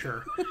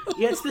 Sure.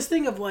 Yeah, it's this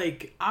thing of,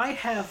 like, I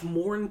have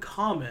more in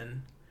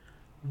common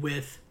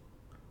with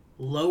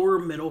lower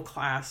middle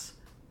class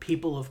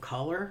people of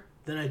color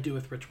than I do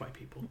with rich white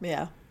people.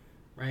 Yeah.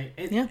 Right?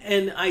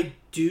 And I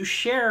do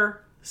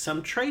share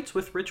some traits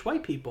with rich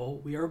white people.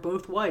 We are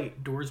both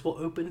white. Doors will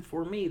open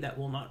for me that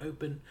will not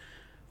open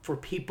for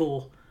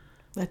people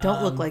that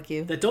don't look like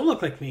you. That don't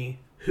look like me,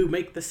 who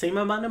make the same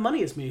amount of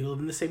money as me, who live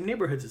in the same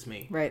neighborhoods as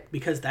me. Right.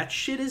 Because that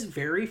shit is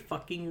very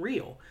fucking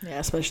real. Yeah,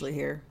 especially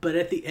here. But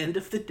at the end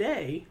of the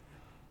day,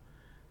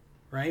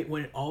 right,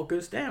 when it all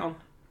goes down,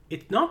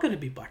 it's not going to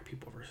be black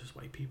people versus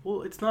white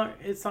people. It's not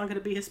going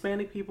to be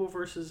Hispanic people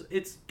versus...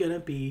 It's going to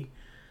be...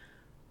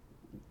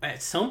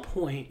 At some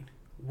point,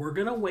 we're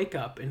going to wake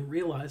up and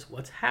realize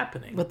what's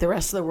happening. What the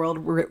rest of the world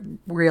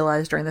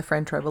realized during the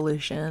French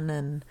Revolution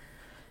and...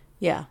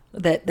 Yeah,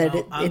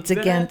 it's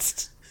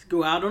against...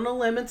 Go out on a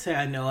limb and say,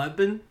 I know I've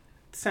been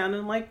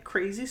sounding like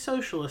crazy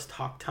socialist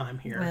talk time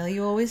here. Well,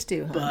 you always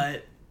do, huh?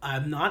 But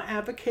I'm not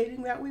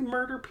advocating that we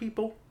murder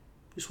people.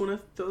 Just want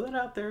to throw that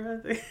out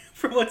there.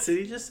 From what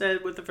Cindy just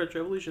said with the French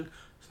Revolution,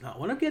 it's not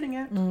what I'm getting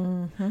at.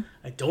 Mm-hmm.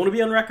 I don't want to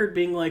be on record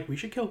being like, we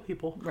should kill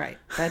people. Right.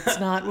 That's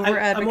not what we're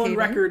advocating. I'm on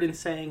record in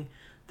saying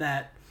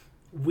that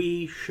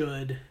we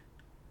should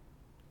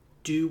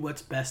do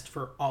what's best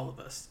for all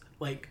of us.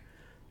 Like...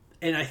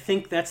 And I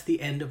think that's the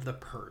end of the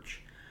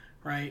purge,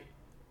 right?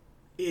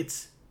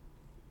 It's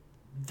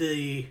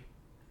the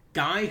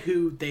guy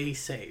who they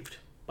saved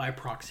by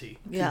proxy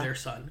to their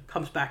son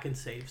comes back and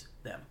saves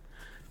them.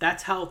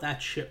 That's how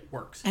that shit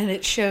works. And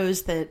it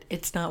shows that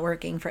it's not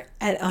working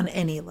on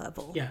any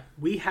level. Yeah,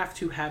 we have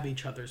to have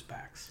each other's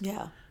backs.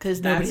 Yeah,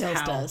 because nobody else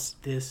does. That's how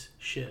this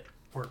shit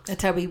works.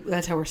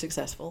 That's how we're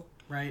successful.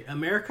 Right?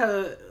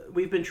 America,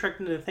 we've been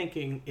tricked into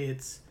thinking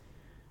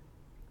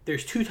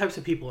there's two types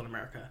of people in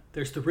America.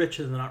 There's the rich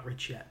and the not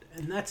rich yet.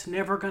 And that's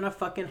never going to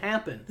fucking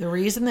happen. The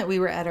reason that we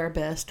were at our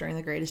best during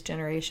the Greatest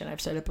Generation, I've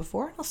said it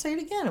before, and I'll say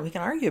it again, and we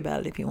can argue about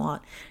it if you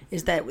want,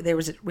 is that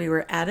we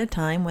were at a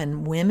time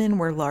when women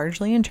were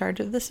largely in charge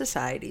of the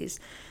societies.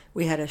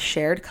 We had a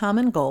shared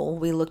common goal.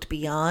 We looked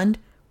beyond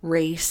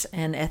race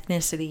and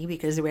ethnicity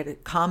because we had a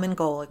common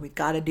goal, like, we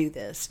got to do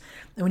this.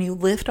 And when you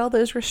lift all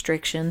those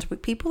restrictions,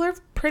 people are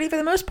pretty, for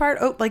the most part,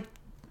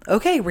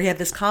 okay, we have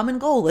this common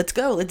goal. Let's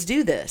go. Let's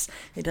do this.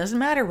 It doesn't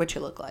matter what you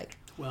look like.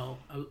 Well,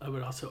 I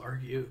would also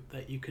argue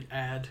that you could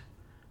add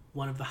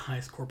one of the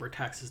highest corporate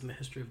taxes in the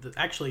history of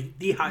actually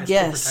the highest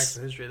corporate tax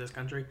in the history of this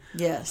country.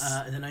 Yes.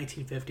 In the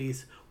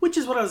 1950s, which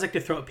is what I always like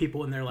to throw at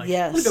people when they're like,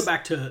 yes. I'm going to go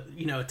back to,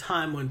 a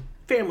time when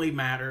family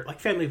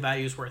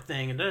values were a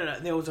thing, and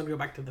they always want to go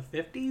back to the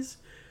 50s.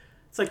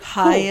 It's like,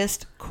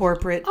 highest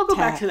corporate I'll go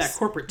tax. back to that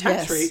corporate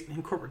tax rate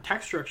and corporate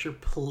tax structure,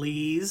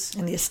 please.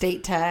 And the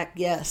estate tax,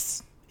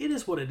 yes. It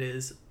is what it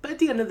is. But at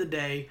the end of the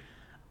day,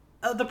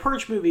 the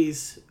Purge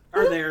movies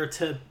are there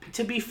to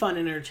be fun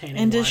and entertaining.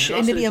 And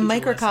to be a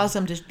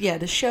microcosm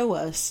to show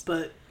us.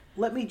 But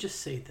let me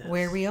just say this.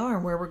 Where we are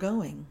and where we're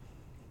going.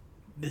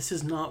 This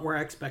is not where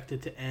I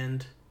expected to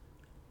end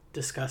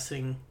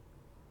discussing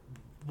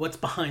what's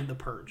behind the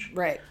Purge.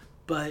 Right.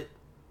 But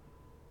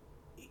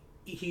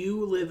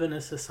you live in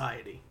a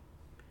society,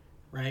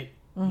 right?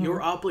 Mm-hmm.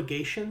 Your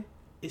obligation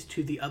is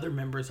to the other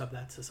members of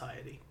that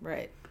society.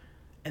 Right.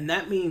 And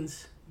that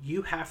means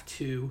you have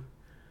to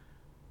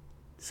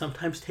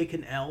sometimes take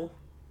an L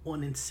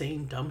on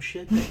insane dumb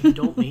shit that you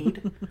don't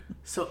need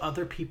so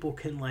other people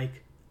can,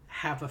 like,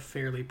 have a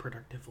fairly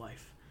productive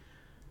life.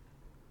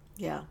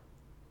 Yeah.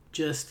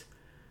 Just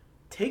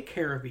take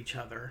care of each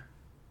other.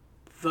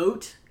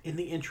 Vote in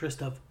the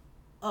interest of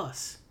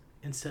us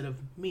instead of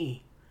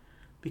me.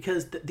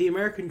 Because the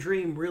American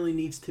dream really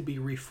needs to be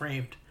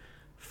reframed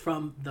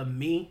from the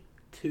me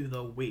to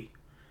the we.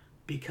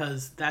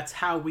 Because that's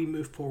how we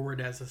move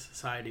forward as a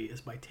society, is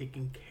by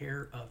taking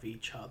care of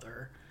each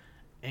other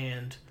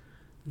and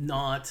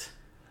not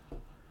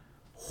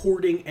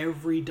hoarding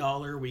every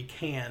dollar we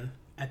can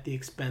at the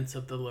expense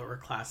of the lower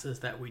classes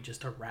that we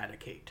just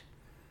eradicate.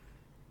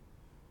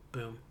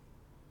 Boom.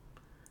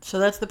 So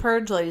that's the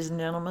Purge, ladies and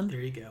gentlemen. There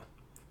you go.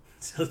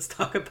 So let's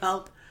talk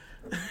about...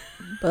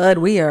 But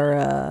we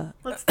are...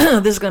 this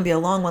is going to be a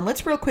long one.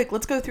 Let's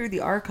go through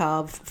the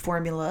Archive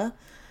formula.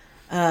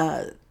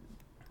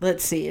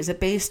 Let's see.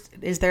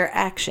 Is there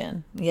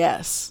action?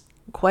 Yes.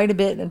 Quite a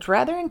bit. And it's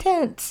rather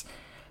intense.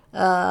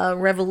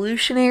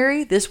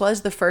 Revolutionary. This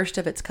was the first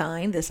of its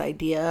kind. This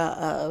idea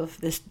of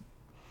this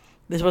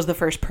was the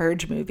first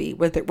Purge movie.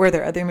 Were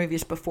there other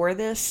movies before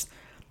this?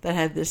 that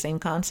had the same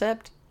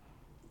concept?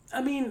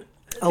 I mean,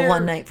 A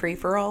one night free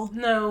for all?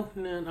 No,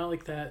 not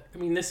like that. I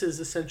mean, this is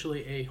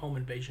essentially a home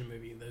invasion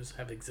movie. Those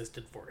have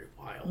existed for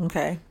a while.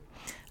 Okay.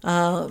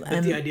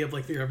 But the idea of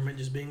like the government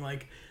just being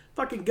like,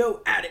 fucking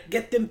go at it,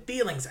 get them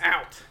feelings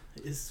out,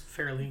 is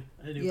fairly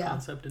a new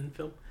concept in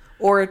film.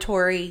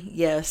 Oratory,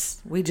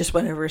 yes. We just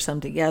went over some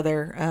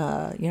together.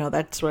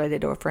 That's what I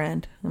did to a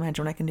friend.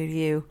 Imagine what I can do to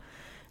you.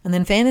 And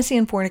then fantasy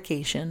and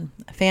fornication.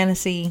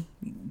 Fantasy,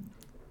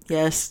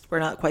 yes, we're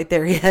not quite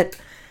there yet.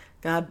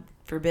 God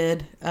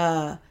forbid.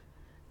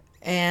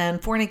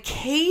 And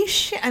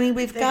fornication, I mean,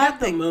 we've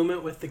got the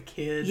moment with the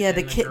kid. Yeah,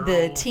 and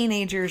the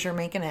teenagers are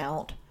making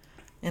out.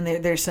 And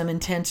there's some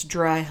intense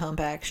dry hump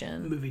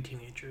action. Movie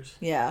teenagers.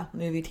 Yeah,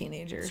 movie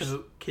teenagers.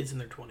 So kids in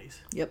their 20s.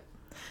 Yep.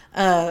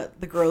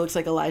 The girl looks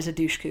like Eliza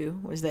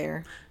Dushku was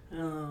there.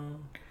 Oh.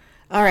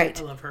 All right.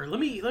 I love her.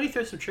 Let me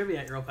throw some trivia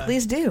at you real fast.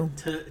 Please do.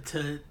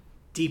 To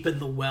deepen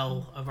the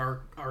well of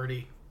our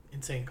already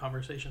insane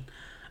conversation.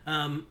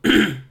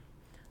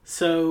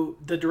 So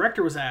the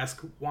director was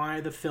asked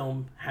why the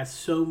film has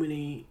so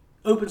many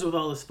opens with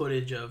all this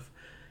footage of,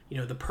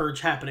 the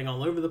purge happening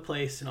all over the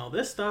place and all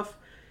this stuff.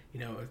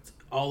 It's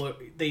all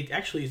they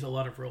actually use a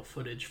lot of real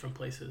footage from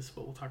places,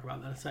 but we'll talk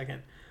about that in a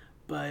second.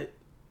 But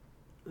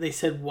they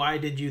said, why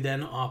did you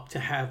then opt to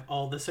have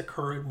all this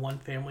occur in one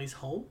family's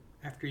home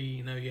after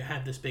you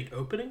had this big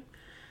opening?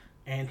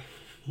 And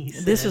he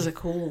said, this is a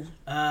cool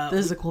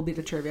bit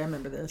of trivia. I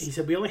remember this. He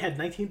said, we only had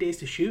 19 days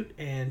to shoot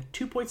and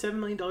 $2.7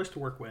 million to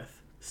work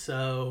with.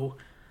 So,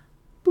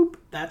 boop.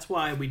 That's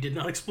why we did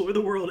not explore the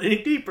world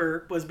any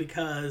deeper, was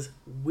because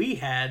we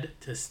had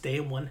to stay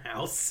in one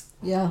house.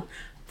 Yeah.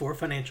 For a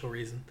financial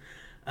reason.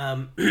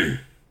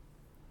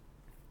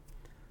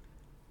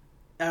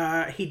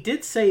 He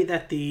did say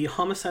that the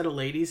homicidal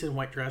ladies in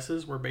white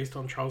dresses were based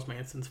on Charles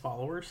Manson's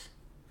followers.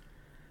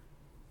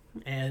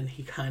 And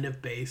he kind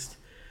of based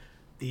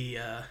the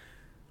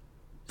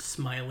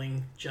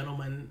smiling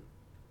gentleman,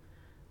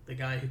 the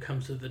guy who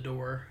comes to the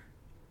door,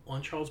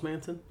 on Charles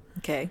Manson.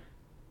 Okay.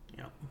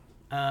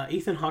 Yeah.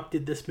 Ethan Hawke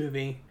did this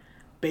movie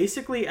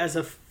basically as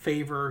a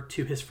favor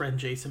to his friend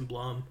Jason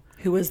Blum.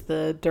 Who was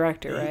the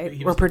director, right?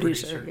 He or was the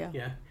producer,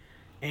 yeah.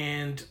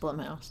 And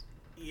Blumhouse.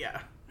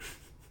 Yeah.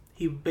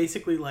 He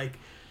basically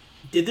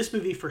did this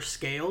movie for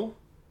scale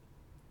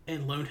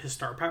and loaned his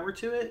star power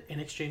to it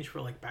in exchange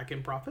for back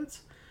end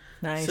profits.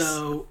 Nice.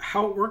 So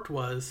how it worked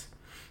was,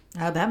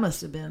 that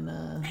must have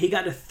been he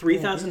got a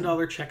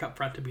 $3,000 check up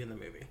front to be in the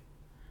movie.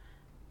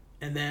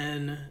 And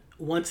then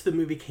once the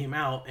movie came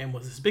out and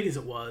was as big as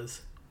it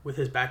was with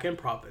his back end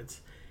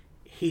profits,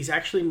 he's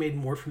actually made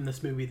more from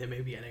this movie than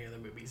maybe any other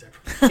movies ever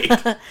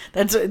made.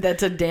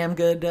 That's a damn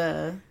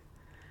good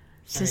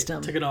system.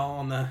 Right, took it all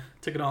on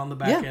the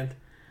back end.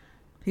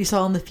 He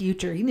saw in the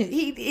future. He knew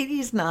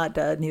he's not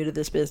new to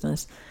this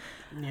business.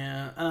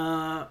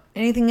 Yeah.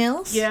 Anything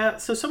else? Yeah.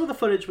 So some of the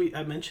footage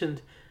I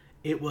mentioned,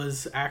 it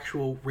was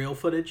actual real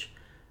footage.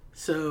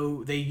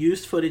 So they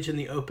used footage in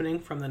the opening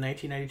from the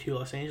 1992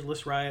 Los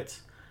Angeles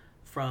riots.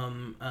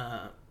 From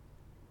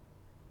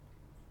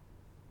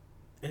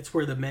it's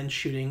where the men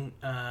shooting.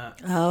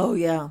 Oh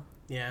yeah.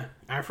 Yeah,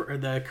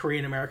 the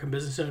Korean American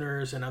business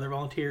owners and other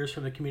volunteers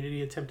from the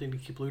community attempting to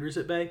keep looters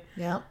at bay.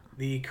 Yeah.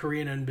 The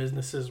Korean-owned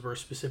businesses were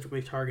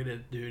specifically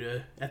targeted due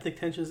to ethnic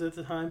tensions at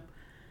the time.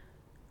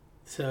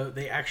 So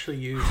they actually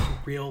used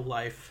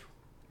real-life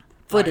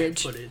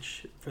footage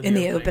for in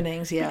the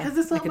openings, yeah. Because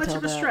it's not much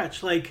of a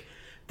stretch.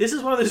 This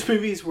is one of those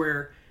movies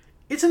where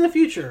it's in the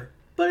future,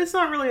 but it's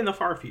not really in the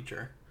far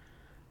future.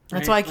 Right?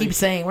 That's why I keep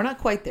saying we're not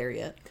quite there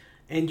yet.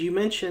 And you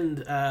mentioned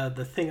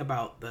the thing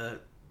about the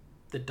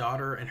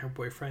daughter and her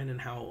boyfriend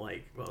and how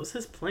what was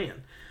his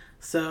plan?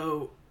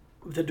 So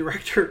the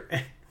director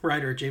and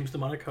writer James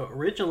DeMonaco,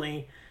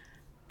 originally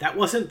that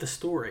wasn't the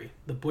story.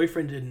 The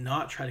boyfriend did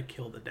not try to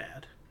kill the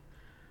dad.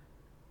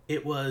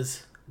 It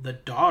was the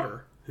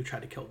daughter who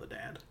tried to kill the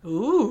dad.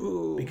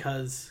 Ooh.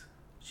 Because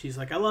she's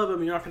like, I love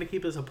him, you're not going to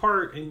keep us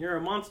apart and you're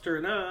a monster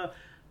and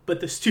but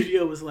the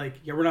studio was like,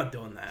 yeah, we're not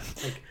doing that.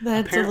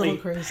 That's apparently a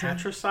little crazy.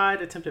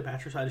 Attempted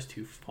patricide is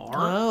too far.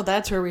 Oh,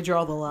 that's where we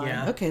draw the line.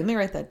 Yeah. Okay, let me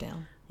write that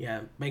down.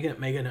 Yeah, make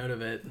a note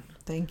of it.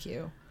 Thank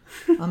you.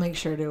 I'll make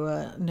sure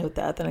to note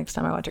that the next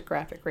time I watch a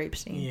graphic rape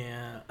scene.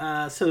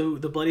 Yeah. So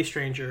the Bloody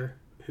Stranger,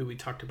 who we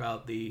talked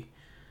about, the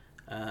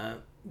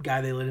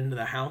guy they let into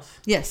the house.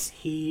 Yes.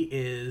 He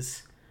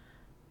is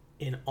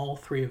in all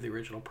 3 of the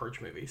original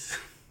Purge movies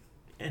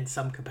in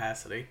some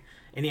capacity.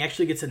 And he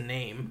actually gets a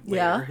name later.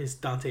 Yeah. He's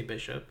Dante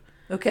Bishop.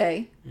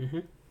 Okay. Mm-hmm.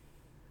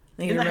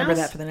 I need to remember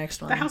that for the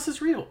next one. The house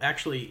is real.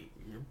 Actually,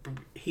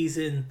 he's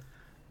in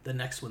the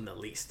next one the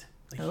least.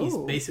 He's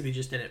basically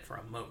just in it for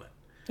a moment.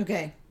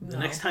 Okay. The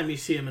next time you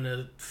see him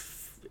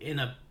in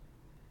a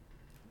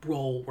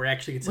role where he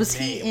actually gets was a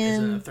name he in is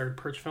in a third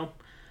Purge film.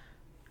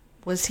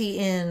 Was he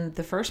in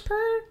the first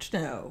Purge?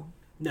 No.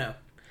 No.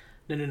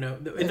 In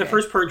the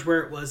first Purge,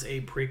 where it was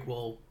a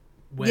prequel.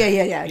 When,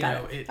 I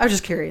got it. I was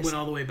just curious. Went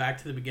all the way back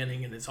to the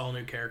beginning, and it's all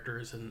new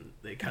characters, and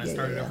they kind of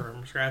started over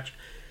from scratch.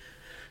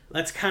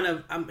 That's kind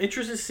of... I'm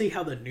interested to see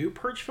how the new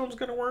Purge film's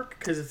going to work,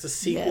 because it's a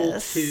sequel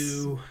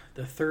to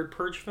the third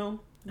Purge film.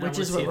 Which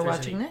is what we're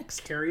watching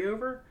next.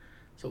 Carryover.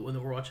 So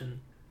when we're watching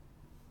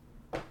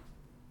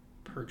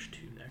Purge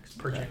 2 next.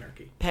 Purge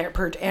Anarchy.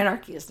 Purge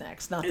Anarchy is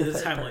next, not the The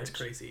third timeline's Purge.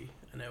 crazy.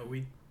 I know,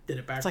 we did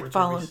it backwards. It's like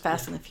following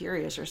Fast and the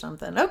Furious or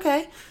something.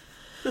 Okay.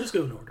 Let's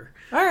go in order.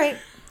 All right.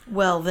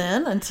 Well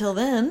then, until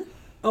then...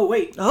 Oh,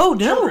 wait. Oh,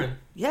 no. Children.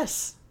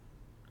 Yes.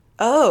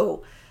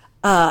 Oh,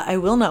 I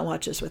will not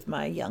watch this with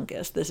my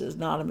youngest. This is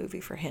not a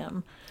movie for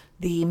him.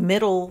 The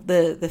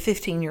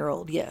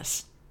 15-year-old,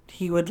 yes.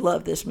 He would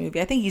love this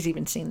movie. I think he's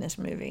even seen this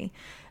movie.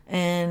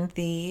 And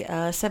the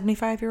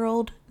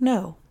 75-year-old,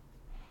 no.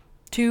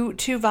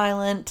 Too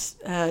violent,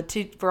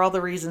 for all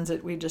the reasons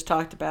that we just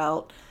talked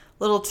about.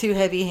 A little too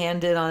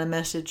heavy-handed on a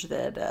message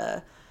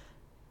that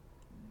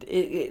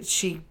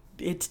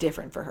it's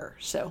different for her.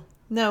 So,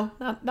 no,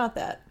 not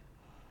that.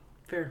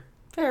 Fair.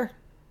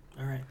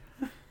 All right.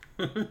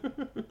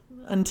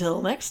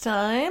 Until next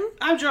time.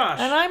 I'm Josh.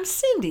 And I'm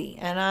Cindy.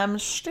 And I'm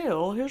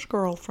still his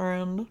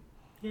girlfriend.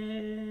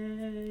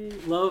 Yay.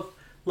 Love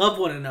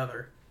one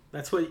another.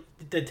 That's what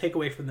the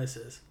takeaway from this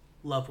is.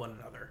 Love one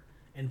another.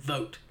 And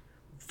vote.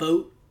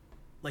 Vote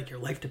like your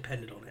life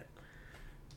depended on it.